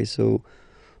 Okay, so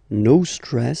no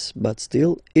stress, but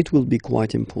still it will be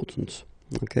quite important.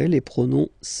 Okay, les pronoms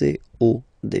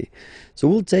COD. So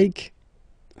we'll take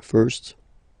first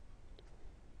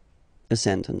a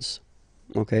sentence.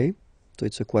 Okay, so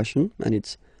it's a question, and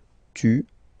it's tu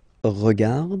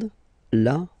regardes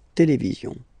la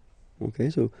télévision. Okay,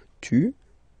 so tu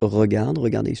regardes,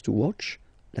 regarder is to watch,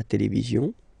 la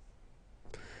télévision.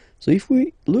 So if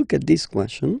we look at this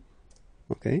question,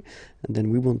 okay, and then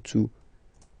we want to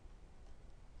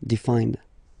define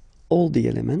all the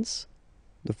elements,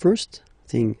 the first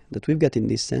thing that we've got in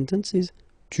this sentence is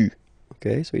tu.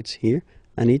 Okay, so it's here,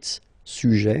 and it's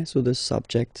sujet, so the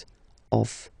subject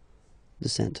of the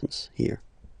sentence here.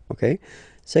 Okay,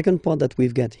 second part that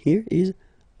we've got here is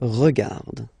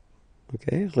regarde.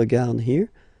 Okay, regarde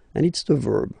here, and it's the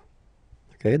verb.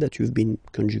 Okay, that you've been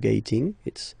conjugating.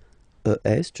 It's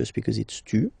es just because it's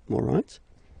tu. All right.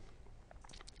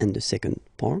 And the second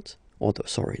part, or the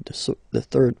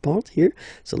third part here.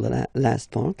 So the last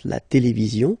part, la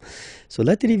télévision. So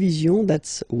la télévision,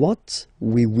 that's what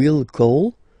we will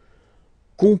call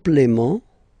complément.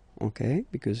 Okay,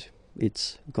 because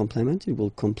it's a complement, it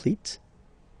will complete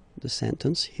the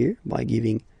sentence here by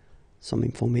giving some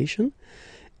information.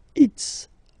 It's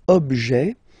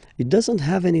objet. It doesn't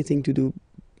have anything to do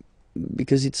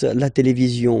because it's la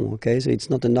télévision, okay? So it's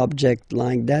not an object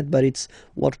like that, but it's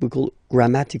what we call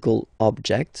grammatical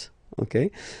object,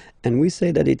 okay? And we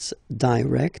say that it's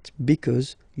direct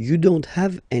because you don't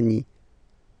have any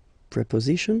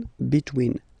preposition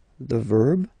between the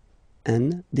verb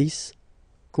and this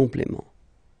complément,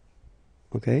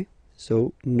 okay?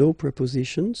 So no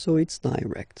preposition, so it's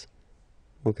direct,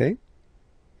 okay?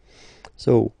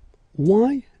 So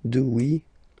why do we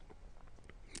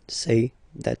say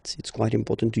that it's quite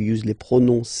important to use les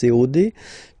pronoms COD?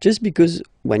 Just because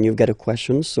when you've got a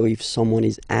question, so if someone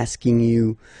is asking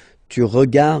you, tu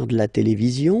regardes la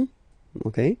télévision,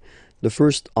 okay, the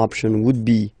first option would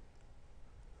be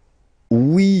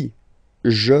oui,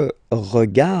 je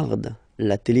regarde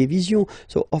la télévision.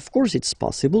 So of course it's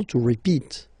possible to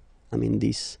repeat, I mean,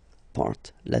 this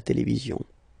part, la télévision,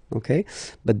 okay?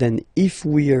 But then if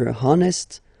we are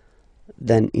honest,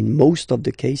 then in most of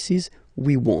the cases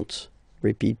we won't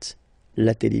repeat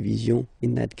la télévision.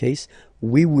 In that case,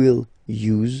 we will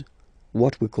use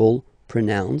what we call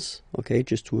pronouns, okay,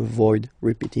 just to avoid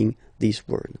repeating this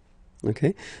word,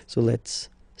 okay? So let's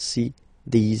see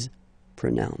these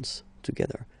pronouns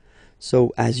together.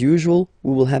 So as usual,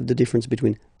 we will have the difference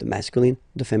between the masculine,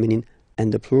 the feminine,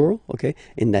 and the plural, okay?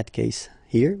 In that case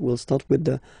here, we'll start with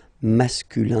the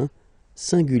masculin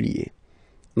singulier.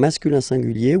 Masculin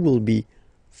singulier will be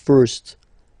first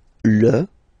le,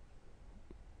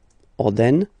 or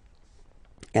then,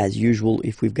 as usual,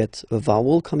 if we've got a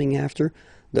vowel coming after,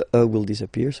 the E will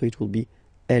disappear, so it will be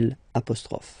L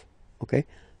apostrophe, okay?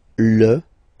 Le,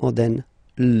 or then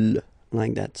L,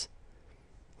 like that,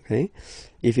 okay?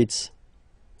 If it's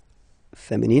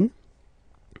feminine,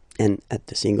 and at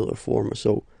the singular form,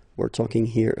 so we're talking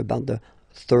here about the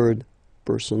third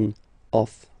person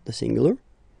of the singular,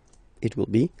 it will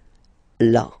be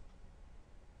la,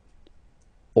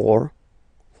 or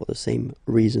for the same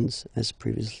reasons as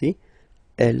previously,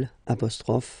 L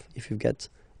apostrophe if you get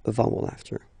a vowel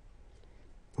after,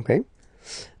 okay?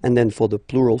 And then for the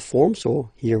plural form, so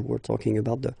here we're talking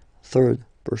about the third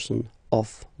person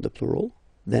of the plural,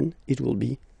 then it will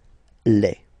be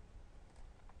les.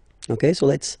 Okay, so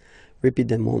let's repeat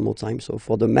them one more time. So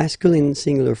for the masculine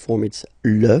singular form, it's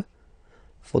le.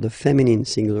 For the feminine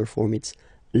singular form, it's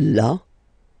la.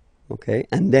 Okay,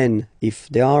 and then if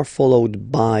they are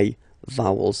followed by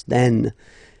vowels, then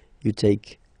you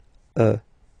take a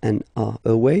and a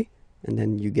away, and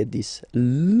then you get this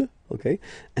l. Okay,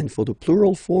 and for the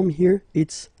plural form here,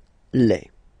 it's les.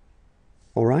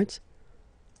 All right,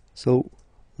 so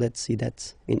let's see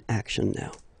that in action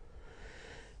now.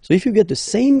 So if you get the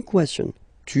same question,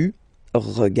 tu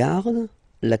regardes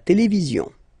la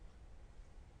télévision.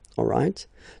 All right,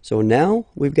 so now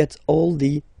we've got all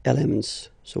the elements.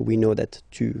 So we know that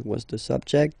tu was the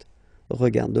subject,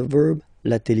 regarde the verb,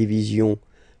 la télévision,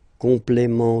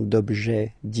 complément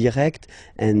d'objet direct,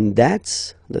 and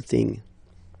that's the thing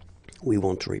we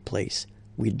want to replace.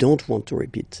 We don't want to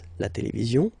repeat la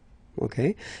télévision,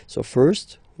 okay? So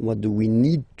first, what do we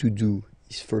need to do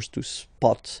is first to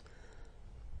spot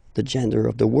the gender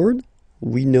of the word.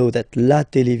 We know that la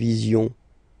télévision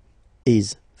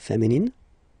is feminine,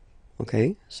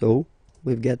 okay? So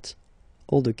we've got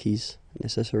all the keys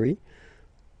necessary.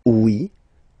 Oui,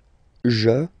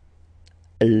 je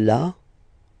la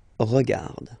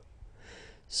regarde.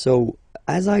 So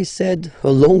as I said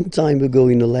a long time ago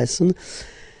in a lesson,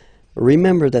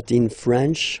 remember that in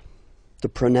French, the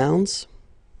pronouns,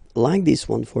 like this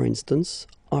one for instance,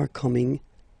 are coming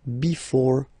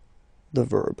before the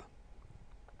verb.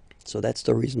 So that's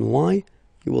the reason why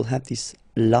you will have this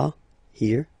la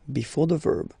here before the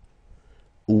verb.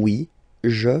 Oui,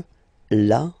 je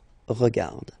la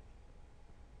regarde.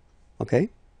 Okay?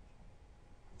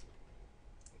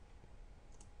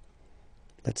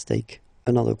 Let's take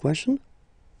another question.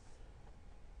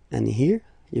 And here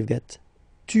you've got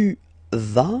tu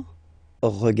vas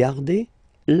regarder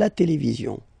la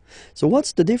télévision. So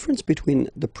what's the difference between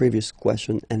the previous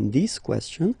question and this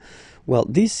question? Well,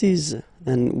 this is,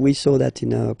 and we saw that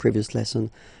in a previous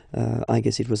lesson, I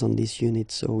guess it was on this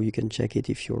unit, so you can check it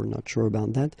if you're not sure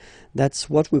about that. That's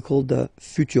what we call the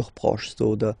futur proche,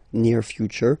 so the near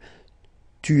future.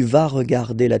 Tu vas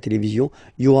regarder la télévision,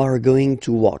 you are going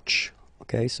to watch.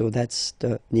 Okay, so that's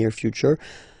the near future.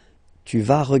 Tu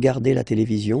vas regarder la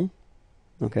télévision.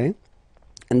 Okay,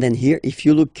 and then here, if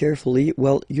you look carefully,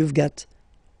 well, you've got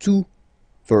two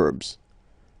verbs.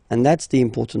 And that's the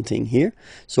important thing here.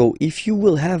 So if you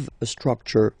will have a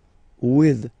structure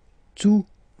with two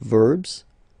verbs,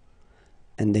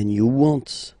 and then you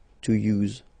want to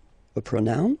use a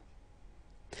pronoun,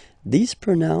 this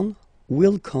pronoun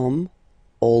will come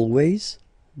always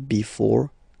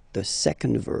before the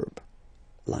second verb.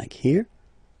 Like here,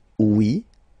 oui,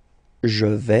 je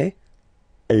vais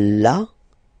la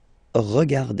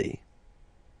regarder.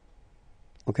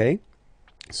 okay?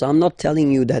 So I'm not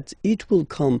telling you that it will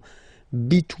come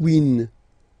between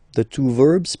the two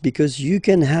verbs, because you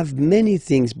can have many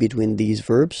things between these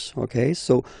verbs, okay?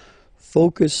 So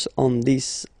focus on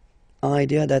this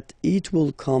idea that it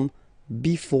will come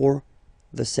before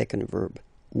the second verb.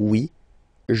 Oui,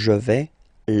 je vais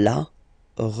la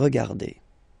regarder.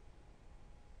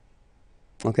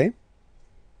 Okay?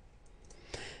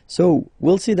 So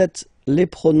we'll see that les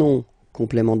pronoms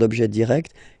complément d'objet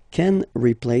direct can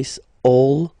replace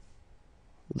all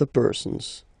the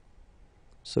persons.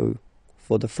 So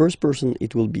for the first person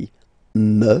it will be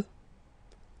me,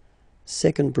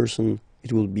 second person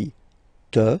it will be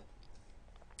te,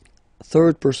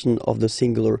 third person of the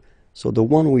singular, so the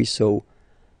one we saw,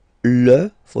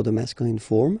 le for the masculine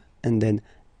form, and then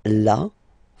la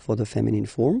for the feminine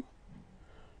form.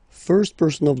 First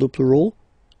person of the plural,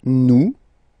 nous.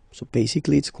 So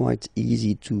basically it's quite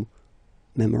easy to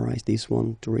memorize this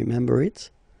one, to remember it.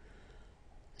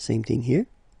 Same thing here.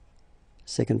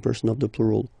 Second person of the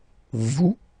plural,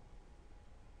 vous.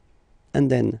 And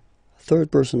then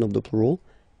third person of the plural,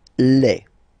 les.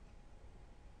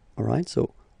 Alright,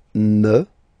 so me,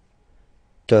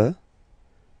 te,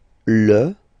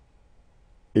 le,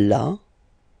 la,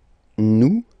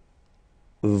 nous,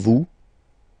 vous,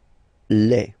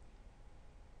 les.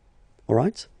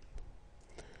 Alright?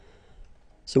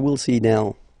 So we'll see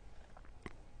now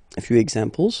a few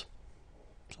examples.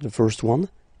 So the first one,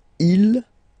 il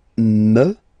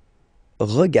me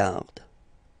regarde.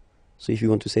 So if you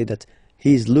want to say that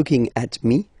he is looking at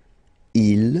me,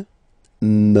 il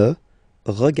me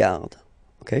regarde.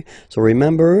 Okay, so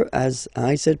remember, as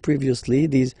I said previously,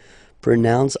 these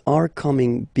pronouns are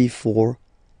coming before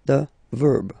the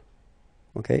verb.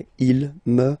 Okay, il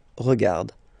me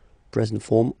regarde. Present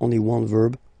form, only one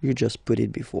verb, you just put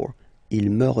it before. Il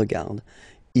me regarde.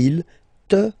 Il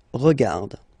te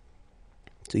regarde.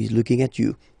 So he's looking at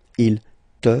you. Il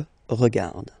te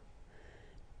regarde.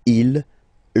 Il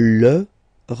le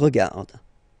regarde.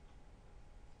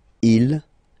 Il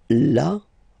la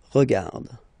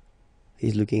regarde.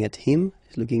 He's looking at him,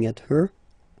 he's looking at her.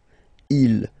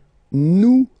 Il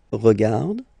nous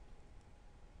regarde.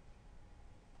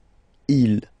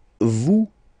 Il vous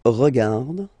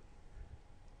regarde.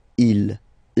 Il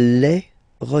les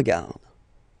regarde.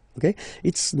 Okay,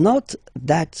 it's not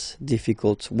that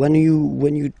difficult when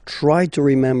you try to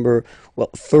remember, well,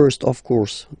 first of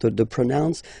course the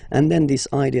pronouns, and then this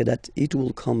idea that it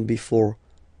will come before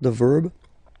the verb.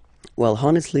 Well,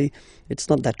 honestly, it's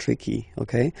not that tricky.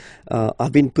 Okay,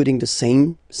 I've been putting the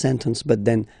same sentence but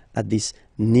then at this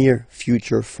near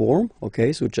future form.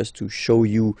 Okay, so just to show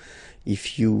you,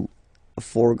 if you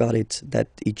forgot it, that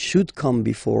it should come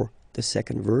before the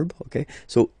second verb. Okay,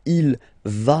 so il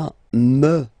va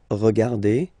me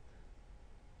regarder,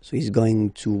 so he's going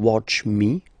to watch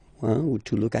me, or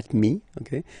to look at me.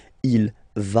 Okay, il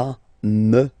va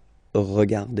me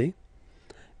regarder.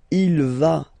 Il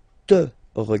va te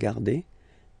regarder.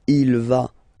 Il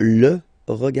va le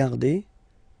regarder.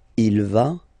 Il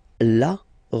va la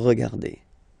regarder.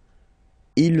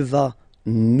 Il va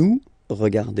nous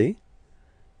regarder.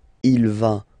 Il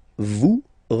va vous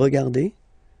regarder.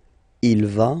 Il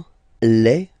va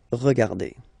les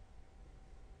regarder.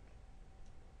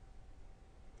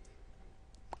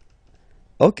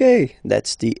 Okay,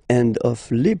 that's the end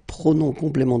of les pronoms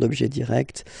complément d'objet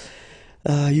direct.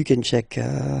 You can check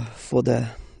for the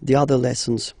other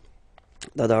lessons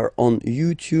that are on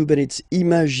YouTube, and it's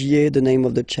Imagier, the name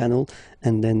of the channel,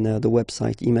 and then the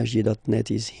website imagier.net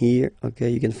is here. Okay,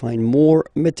 you can find more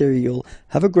material.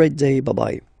 Have a great day.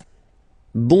 Bye-bye.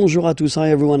 Bonjour à tous, hi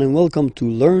everyone, and welcome to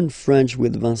Learn French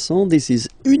with Vincent. This is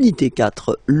Unité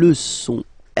 4, leçon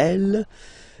L,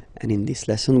 and in this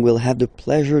lesson we'll have the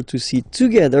pleasure to see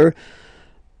together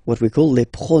what we call les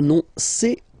pronoms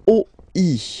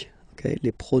COI. Okay,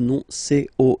 les pronoms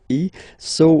COI.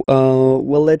 So,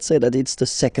 well, let's say that it's the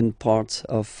second part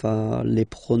of les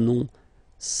pronoms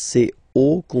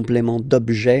CO, complément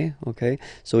d'objet. Okay,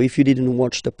 so if you didn't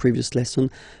watch the previous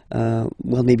lesson,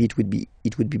 well, maybe it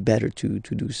would be better to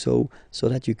do so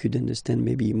that you could understand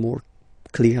maybe more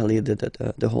clearly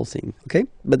the whole thing. Okay,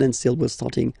 but then still we're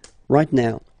starting right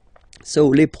now. So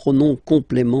les pronoms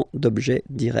complément d'objet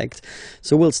direct.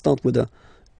 So we'll start with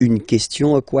une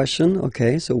question, a question.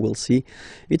 Okay, so we'll see.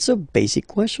 It's a basic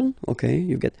question. Okay,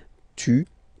 you get tu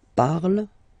parles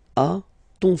à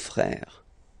ton frère.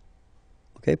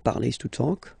 Okay, parler is to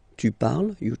talk. Tu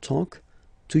parles, you talk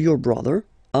to your brother,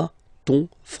 à ton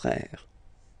frère.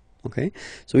 Okay,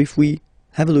 so if we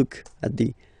have a look at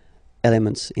the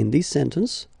elements in this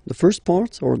sentence, the first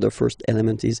part or the first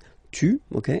element is tu,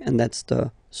 okay, and that's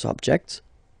the subject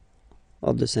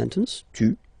of the sentence,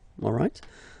 tu, all right?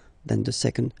 Then the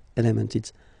second element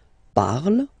is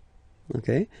parle,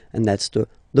 okay? And that's the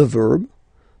verb.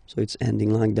 So it's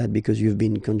ending like that because you've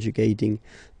been conjugating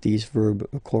this verb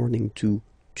according to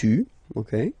tu,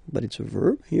 okay? But it's a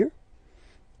verb here.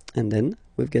 And then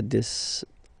we've got this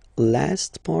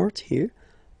last part here,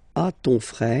 à ton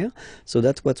frère. So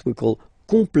that's what we call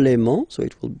complément. So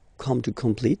it will come to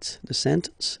complete the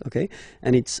sentence, okay?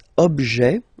 And it's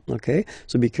objet, okay?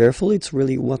 So be careful, it's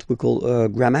really what we call a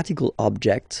grammatical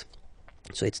object.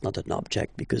 So it's not an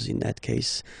object because in that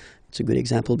case, it's a good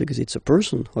example because it's a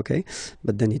person, okay?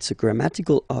 But then it's a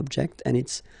grammatical object and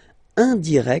it's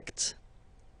indirect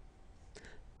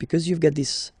because you've got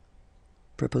this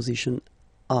preposition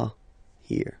à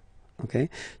here, okay?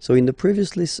 So in the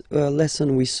previous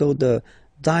lesson we saw the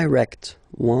direct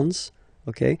ones,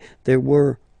 okay? They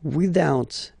were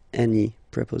without any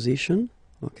preposition,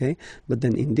 okay? But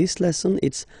then in this lesson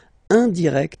it's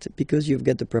indirect because you've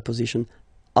got the preposition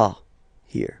à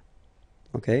here,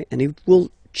 okay? And it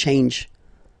will change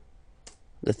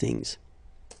the things.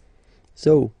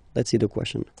 So let's see the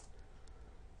question.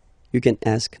 You can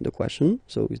ask the question,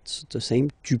 so it's the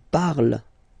same. Tu parles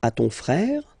à ton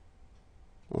frère,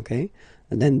 okay?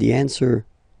 And then the answer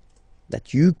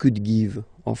that you could give,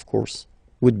 of course,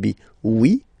 would be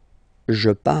oui,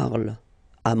 je parle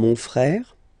à mon frère.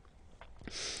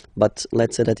 But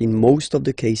let's say that in most of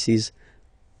the cases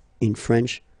in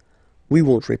French, we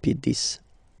won't repeat this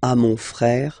à mon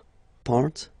frère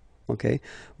part, okay?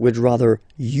 We'd rather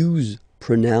use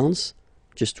pronouns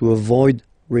just to avoid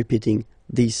repeating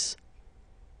this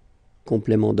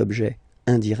complément d'objet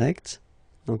indirect,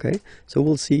 okay? So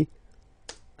we'll see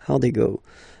how they go.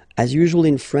 As usual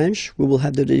in French, we will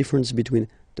have the difference between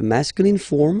the masculine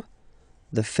form,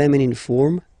 the feminine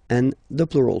form, and the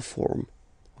plural form,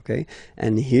 okay?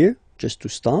 And here, just to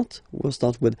start, we'll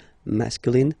start with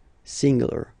masculine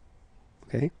singular,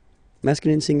 okay?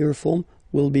 Masculine singular form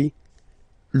will be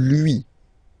lui,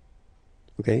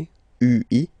 okay?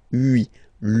 Ui, lui,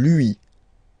 lui,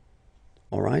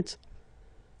 all right?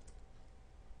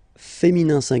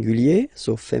 Féminin singulier,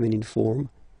 so feminine form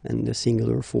and the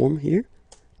singular form here,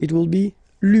 it will be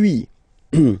lui.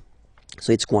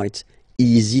 So it's quite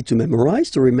easy to memorize,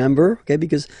 to remember, okay,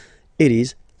 because it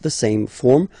is the same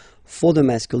form for the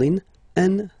masculine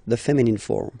and the feminine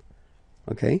form,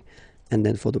 okay? And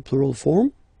then for the plural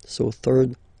form, so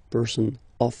third person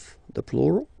of the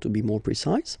plural, to be more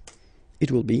precise,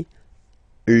 it will be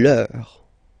leur,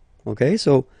 okay?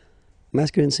 So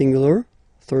masculine singular,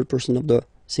 third person of the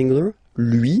singular,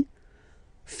 lui,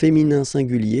 féminin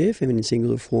singulier, feminine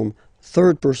singular form,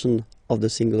 third person of the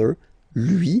singular,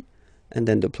 lui, and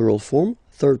then the plural form,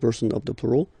 third person of the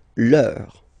plural,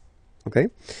 leur, okay?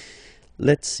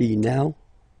 Let's see now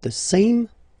the same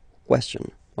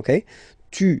question, okay?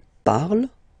 Tu parles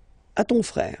à ton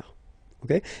frère,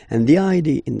 okay? And the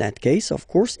idea in that case, of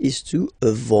course, is to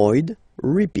avoid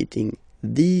repeating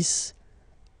this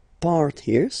part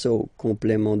here, so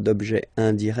complément d'objet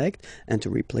indirect, and to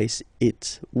replace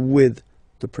it with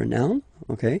the pronoun,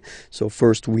 okay? So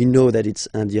first we know that it's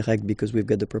indirect because we've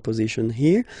got the preposition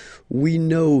here. We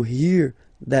know here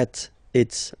that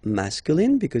it's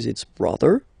masculine because it's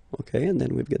brother, okay? And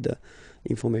then we've got the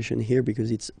information here because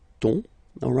it's ton,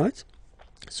 all right?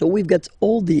 So we've got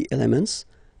all the elements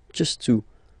just to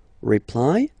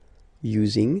reply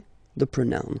using the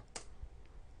pronoun.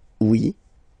 Oui,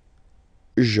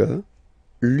 je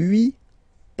lui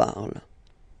parle,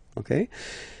 okay?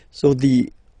 So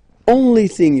the only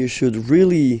thing you should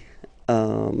really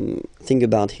think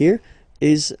about here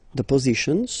is the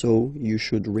position. So you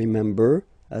should remember,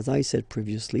 as I said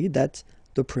previously, that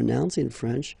the pronouns in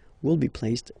French will be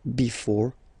placed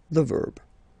before the verb.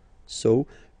 So,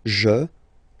 je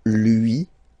lui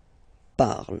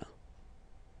parle.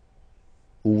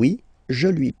 Oui, je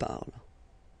lui parle.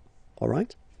 All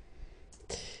right?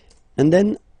 And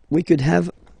then we could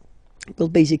have, well,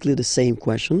 basically the same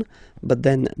question, but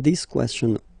then this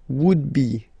question would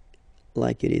be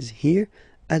like it is here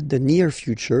at the near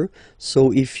future.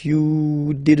 So if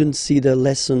you didn't see the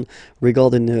lesson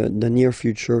regarding the near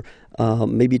future,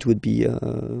 maybe it would be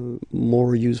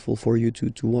more useful for you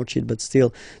to watch it, but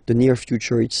still the near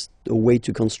future, it's a way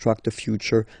to construct the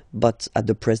future, but at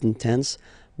the present tense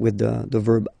with the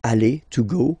verb aller, to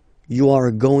go. You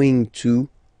are going to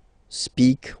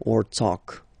speak or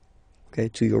talk, okay,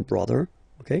 to your brother.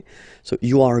 Okay, so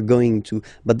you are going to,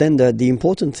 but then the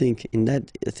important thing in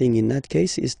that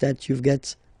case is that you've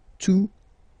got two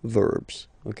verbs.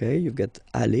 Okay, you've got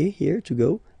aller here, to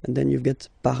go, and then you've got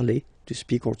parler, to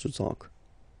speak or to talk.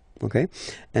 Okay,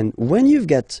 and when you've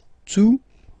got two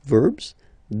verbs,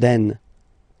 then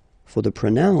for the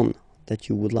pronoun that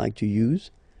you would like to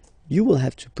use, you will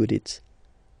have to put it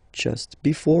just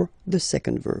before the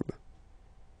second verb.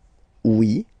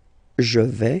 Oui, je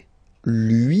vais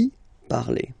lui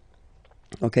parler.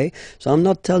 Okay, so I'm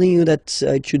not telling you that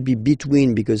it should be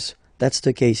between, because that's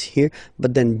the case here,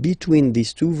 but then between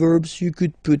these two verbs you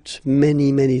could put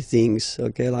many things,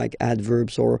 okay, like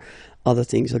adverbs or other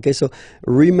things. Okay, so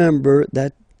remember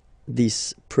that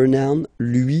this pronoun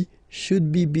lui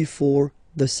should be before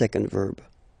the second verb.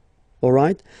 All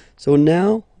right, so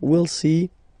now we'll see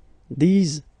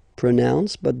these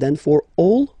pronouns, but then for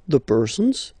all the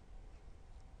persons.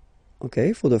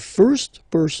 Okay, for the first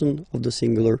person of the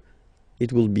singular,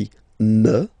 it will be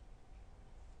me.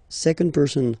 Second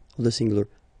person of the singular,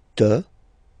 te.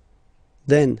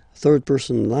 Then third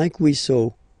person, like we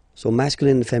saw, so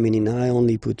masculine and feminine, I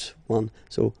only put one,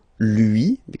 so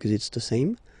lui, because it's the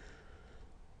same.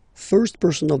 First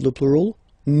person of the plural,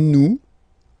 nous.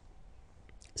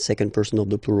 Second person of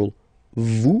the plural,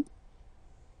 vous.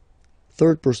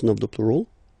 Third person of the plural,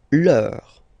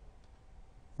 leur.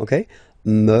 Okay,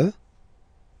 me,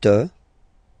 te,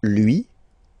 lui,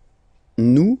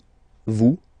 nous,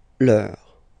 vous, leur.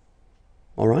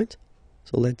 All right,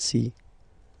 so let's see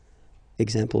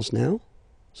examples now.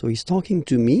 So he's talking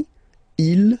to me.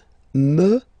 Il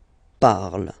me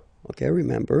parle. Okay,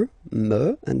 remember,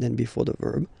 me, and then before the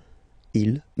verb,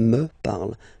 il me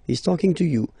parle. He's talking to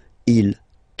you. Il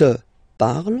te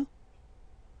parle.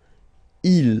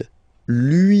 Il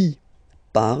lui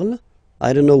parle.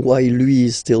 I don't know why lui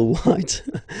is still white.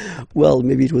 Well,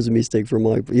 maybe it was a mistake from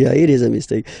my... Yeah, it is a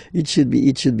mistake. It should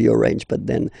be orange, but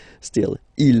then still.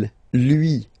 Il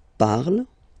lui parle.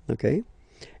 Okay.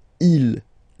 Il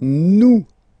nous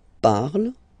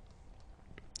parle.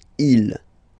 Il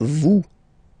vous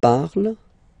parle.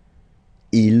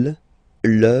 Il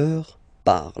leur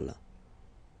parle.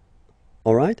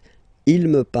 All right? Il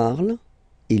me parle.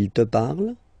 Il te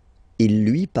parle. Il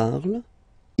lui parle.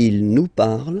 Il nous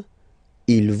parle.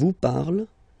 Il vous parle,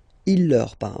 il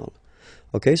leur parle.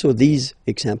 Okay, so these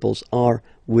examples are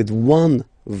with one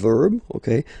verb,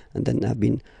 okay, and then I've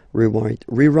been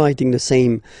rewriting the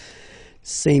same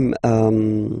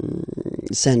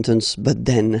sentence, but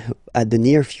then at the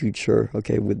near future,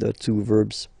 okay, with the two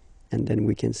verbs, and then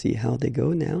we can see how they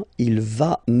go now. Il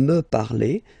va me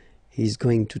parler, he's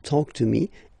going to talk to me.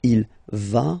 Il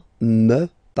va me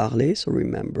parler, so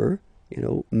remember, you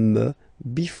know, me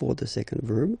before the second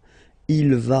verb.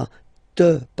 Il va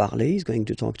te parler, he's going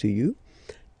to talk to you.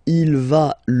 Il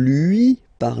va lui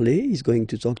parler, he's going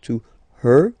to talk to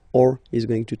her, or he's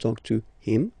going to talk to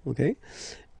him, okay?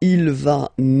 Il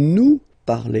va nous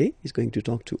parler, he's going to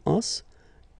talk to us.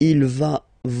 Il va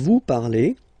vous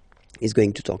parler, he's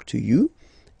going to talk to you.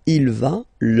 Il va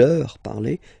leur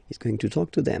parler, he's going to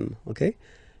talk to them, okay?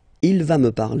 Il va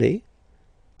me parler,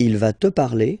 il va te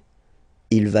parler,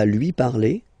 il va lui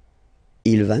parler,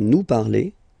 il va nous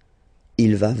parler,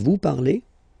 il va vous parler,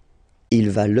 il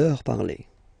va leur parler.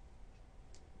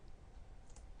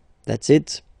 That's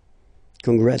it.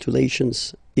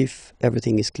 Congratulations if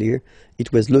everything is clear.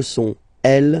 It was leçon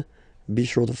L. Be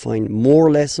sure to find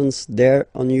more lessons there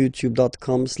on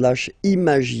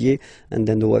youtube.com/imagier, and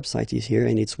then the website is here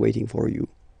and it's waiting for you.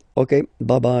 Okay,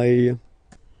 bye-bye.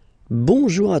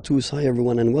 Bonjour à tous, hi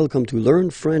everyone, and welcome to Learn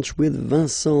French with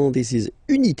Vincent. This is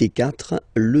Unité 4,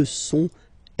 leçon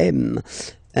M.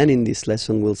 And in this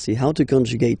lesson, we'll see how to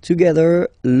conjugate together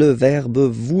le verbe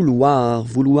vouloir.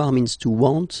 Vouloir means to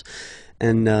want,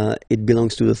 and it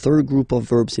belongs to the third group of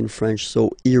verbs in French,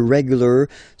 so irregular.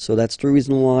 So that's the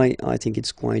reason why I think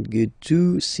it's quite good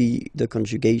to see the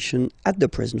conjugation at the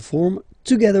present form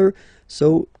together.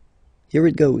 So here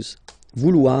it goes.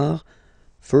 Vouloir,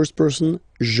 first person,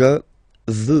 je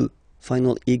veux.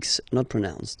 Final X not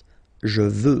pronounced. Je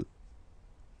veux.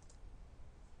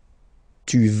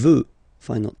 Tu veux.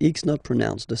 Final X not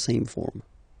pronounced, the same form.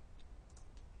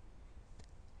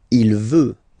 Il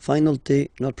veut. Final T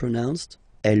not pronounced.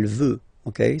 Elle veut.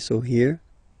 Okay, so here,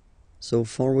 so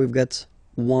far we've got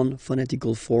one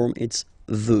phonetical form, it's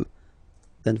veut.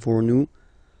 Then for nous,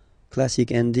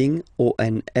 classic ending,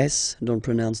 ONS, don't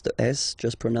pronounce the S,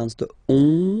 just pronounce the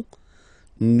on.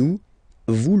 Nous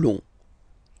voulons.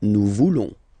 Nous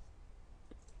voulons.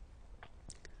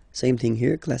 Same thing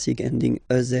here, classic ending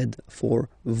EZ for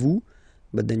vous,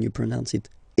 but then you pronounce it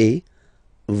et.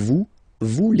 Vous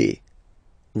voulez.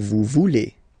 Vous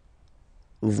voulez.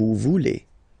 Vous voulez.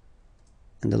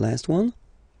 And the last one,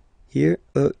 here,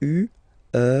 EU,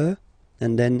 and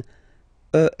then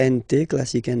ENT,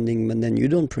 classic ending, but then you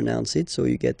don't pronounce it, so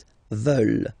you get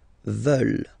veulent,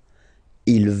 veulent.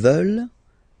 Ils veulent,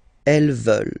 elles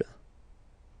veulent.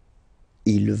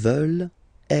 Ils veulent,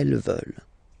 elles veulent.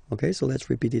 Okay, so let's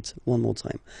repeat it one more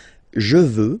time. Je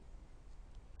veux,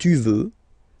 tu veux,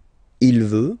 il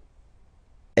veut,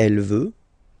 elle veut,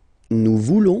 nous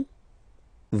voulons,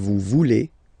 vous voulez,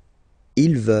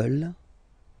 ils veulent,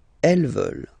 elles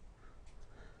veulent.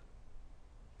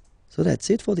 So that's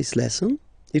it for this lesson.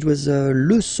 It was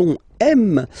leçon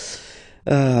M.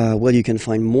 Well, you can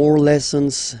find more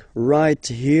lessons right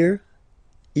here.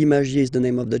 Imagier is the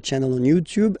name of the channel on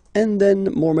YouTube, and then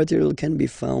more material can be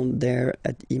found there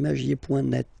at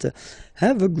imagier.net.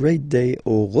 Have a great day.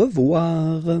 Au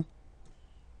revoir.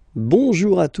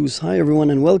 Bonjour à tous. Hi everyone,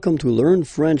 and welcome to Learn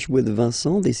French with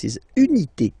Vincent. This is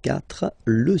Unité 4,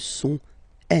 leçon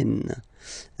N.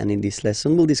 And in this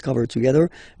lesson, we'll discover together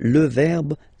le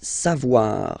verbe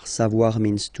savoir. Savoir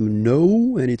means to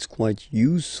know, and it's quite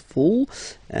useful.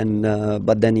 And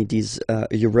but then it is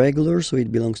irregular, so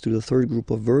it belongs to the third group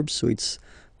of verbs. So it's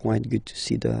quite good to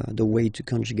see the way to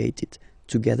conjugate it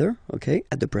together, okay,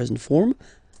 at the present form.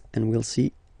 And we'll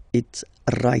see it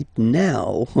right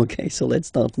now. Okay, so let's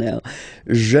start now.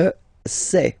 Je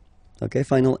sais. Okay,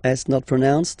 final S not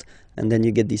pronounced, and then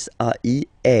you get this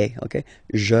A-I-E. Okay,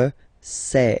 je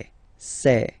sais,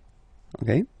 sais,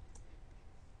 okay?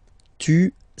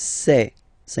 Tu sais,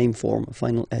 same form,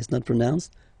 final S not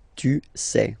pronounced, tu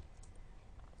sais.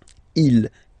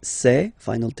 Il sait,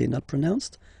 final T not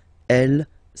pronounced, elle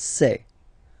sait.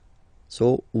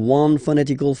 So one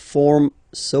phonetical form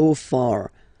so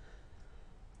far.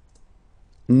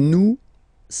 Nous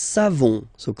savons,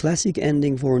 so classic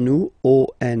ending for nous,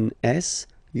 O-N-S,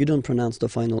 you don't pronounce the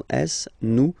final S,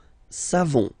 nous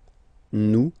savons,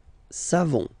 nous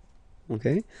savons,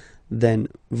 okay? Then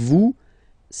vous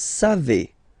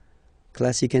savez,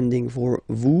 classic ending for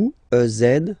vous,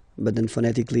 E-Z, but then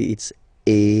phonetically it's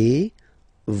E,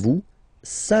 vous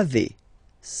savez,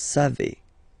 savez.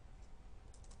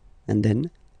 And then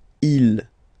il,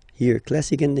 here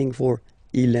classic ending for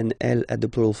il and elle at the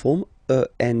plural form,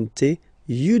 E-N-T,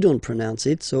 you don't pronounce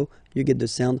it, so you get the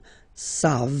sound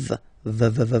savent,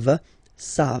 v-v-v-v,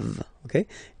 savent, okay?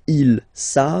 Ils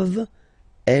savent,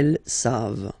 elles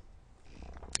savent.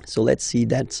 So let's see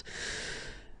that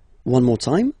one more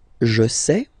time. Je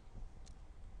sais,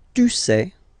 tu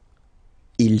sais,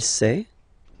 il sait,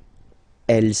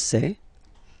 elle sait,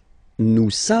 nous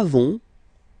savons,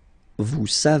 vous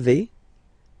savez,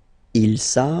 ils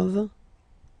savent,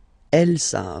 elles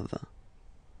savent.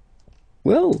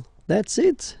 Well, that's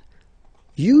it.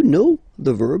 You know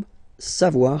the verb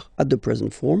savoir at the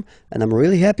present form, and I'm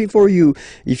really happy for you.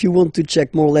 If you want to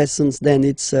check more lessons, then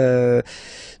it's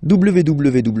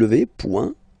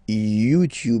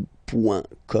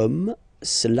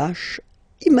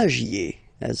www.youtube.com/imagier,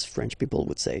 as French people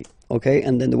would say. Okay,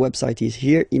 and then the website is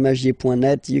here,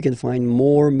 imagier.net. You can find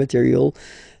more material.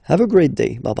 Have a great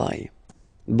day. Bye-bye.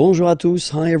 Bonjour à tous,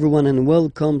 hi everyone, and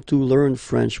welcome to Learn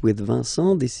French with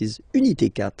Vincent. This is Unité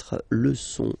 4,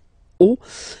 leçon O,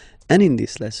 and in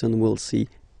this lesson we'll see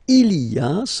il y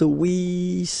a. So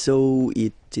we saw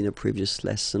it in a previous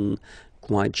lesson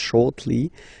quite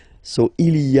shortly. So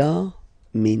il y a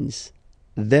means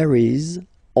there is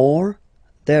or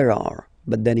there are,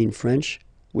 but then in French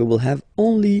we will have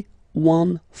only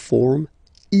one form,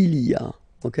 il y a.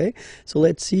 Okay, so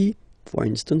let's see, for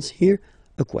instance, here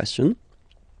a question.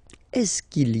 Est-ce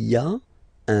qu'il y a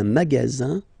un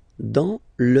magasin dans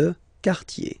le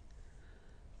quartier?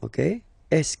 Okay,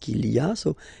 est-ce qu'il y a,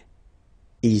 so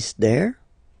is there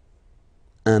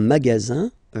un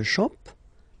magasin, a shop,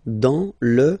 dans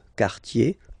le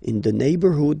quartier, in the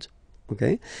neighborhood?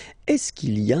 Okay, est-ce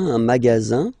qu'il y a un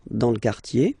magasin dans le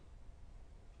quartier?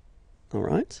 All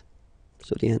right,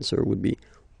 so the answer would be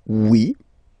oui,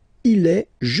 il est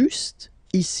juste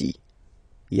ici.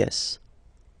 Yes,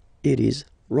 it is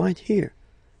right here.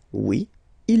 Oui,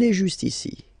 il est juste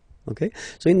ici. Okay,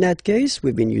 so in that case,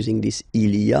 we've been using this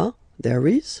il y a, there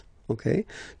is, okay,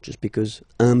 just because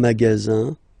un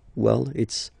magasin, well,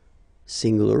 it's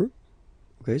singular.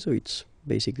 Okay, so it's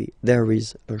basically there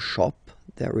is a shop,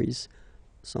 there is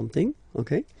something.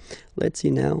 Okay, let's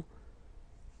see now.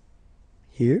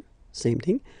 Here, same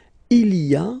thing. Il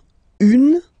y a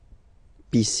une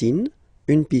piscine,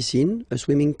 a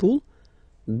swimming pool,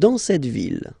 dans cette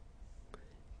ville.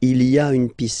 Il y a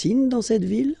une piscine dans cette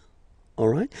ville. All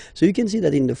right. So you can see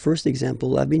that in the first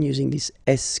example, I've been using this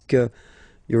est-ce que.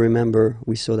 You remember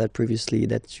we saw that previously,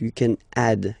 that you can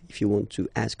add if you want to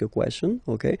ask a question,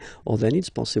 okay? Or then it's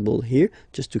possible here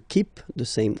just to keep the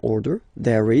same order.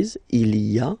 There is, il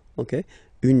y a, okay?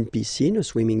 Une piscine, a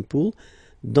swimming pool,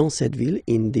 dans cette ville,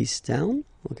 in this town,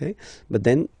 okay? But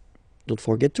then don't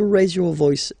forget to raise your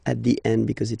voice at the end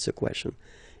because it's a question.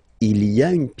 Il y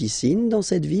a une piscine dans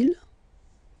cette ville?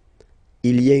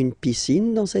 il y a une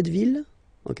piscine dans cette ville?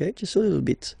 Okay, just a little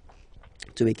bit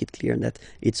to make it clear that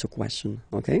it's a question.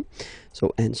 Okay,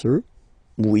 so answer,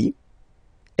 oui,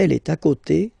 elle est à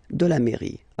côté de la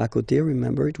mairie. À côté,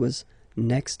 remember it was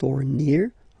next or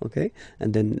near. Okay,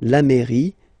 and then la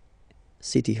mairie,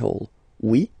 City Hall.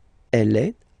 Oui, elle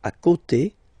est à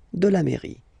côté de la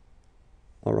mairie.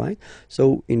 All right,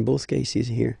 so in both cases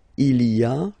here, il y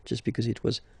a, just because it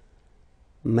was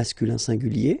masculin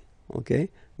singulier, okay,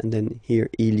 and then here,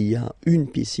 il y a une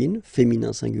piscine,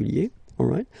 féminin singulier, all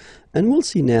right, and we'll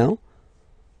see now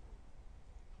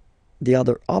the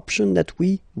other option that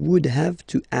we would have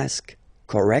to ask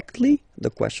correctly the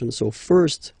question. So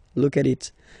first, look at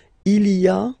it, il y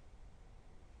a,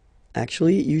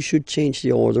 actually, you should change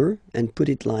the order and put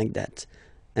it like that,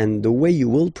 and the way you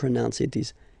will pronounce it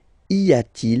is y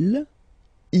a-t-il,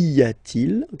 y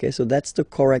a-t-il, okay, so that's the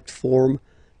correct form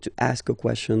to ask a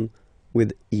question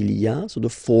with il y a, so the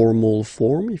formal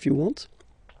form if you want.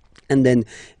 And then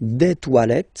des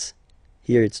toilettes,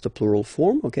 here it's the plural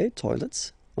form, okay,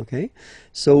 toilets, okay.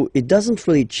 So it doesn't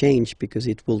really change because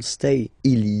it will stay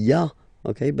il y a,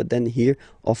 okay, but then here,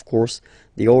 of course,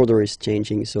 the order is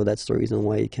changing, so that's the reason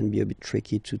why it can be a bit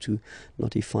tricky to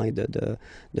notify the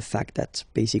fact that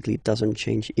basically it doesn't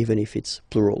change even if it's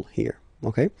plural here,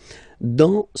 okay.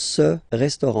 Dans ce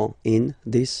restaurant, in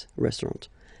this restaurant.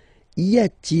 Y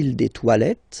a-t-il des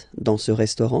toilettes dans ce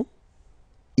restaurant?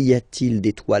 Y a-t-il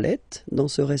des toilettes dans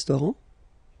ce restaurant?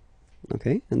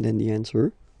 Okay, and then the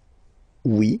answer,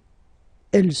 oui,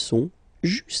 elles sont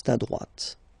juste à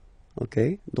droite.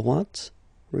 Okay, droite,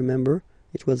 remember,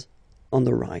 it was on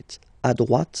the right. À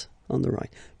droite, on the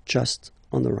right. Just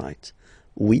on the right.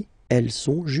 Oui, elles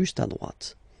sont juste à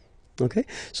droite. Okay,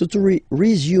 so to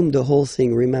resume the whole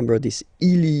thing, remember this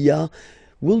il y a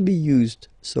will be used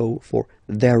so for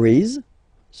there is,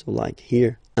 so like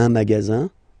here, un magasin,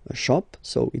 a shop,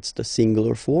 so it's the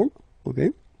singular form,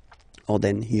 okay? Or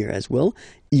then here as well,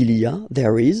 il y a,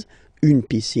 there is, une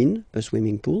piscine, a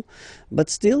swimming pool, but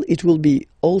still it will be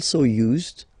also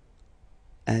used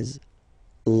as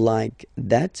like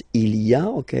that, il y a,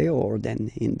 okay, or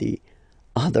then in the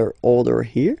other order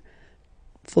here,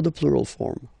 for the plural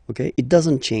form, okay? It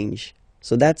doesn't change.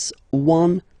 So that's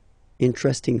one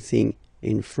interesting thing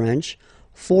in French.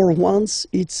 For once,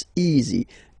 it's easy.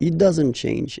 It doesn't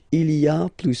change. Il y a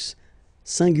plus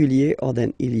singulier or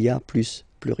then il y a plus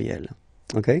pluriel.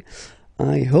 Okay?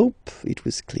 I hope it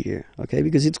was clear. Okay?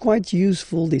 Because it's quite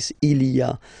useful, this il y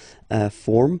a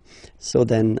form. So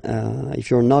then, if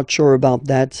you're not sure about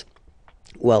that,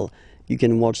 well, you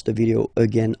can watch the video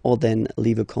again or then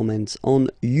leave a comment on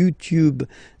YouTube,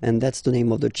 and that's the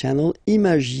name of the channel,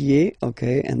 Imagier,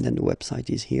 okay, and then the website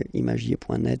is here,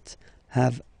 imagier.net.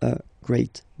 Have a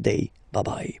great day.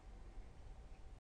 Bye-bye.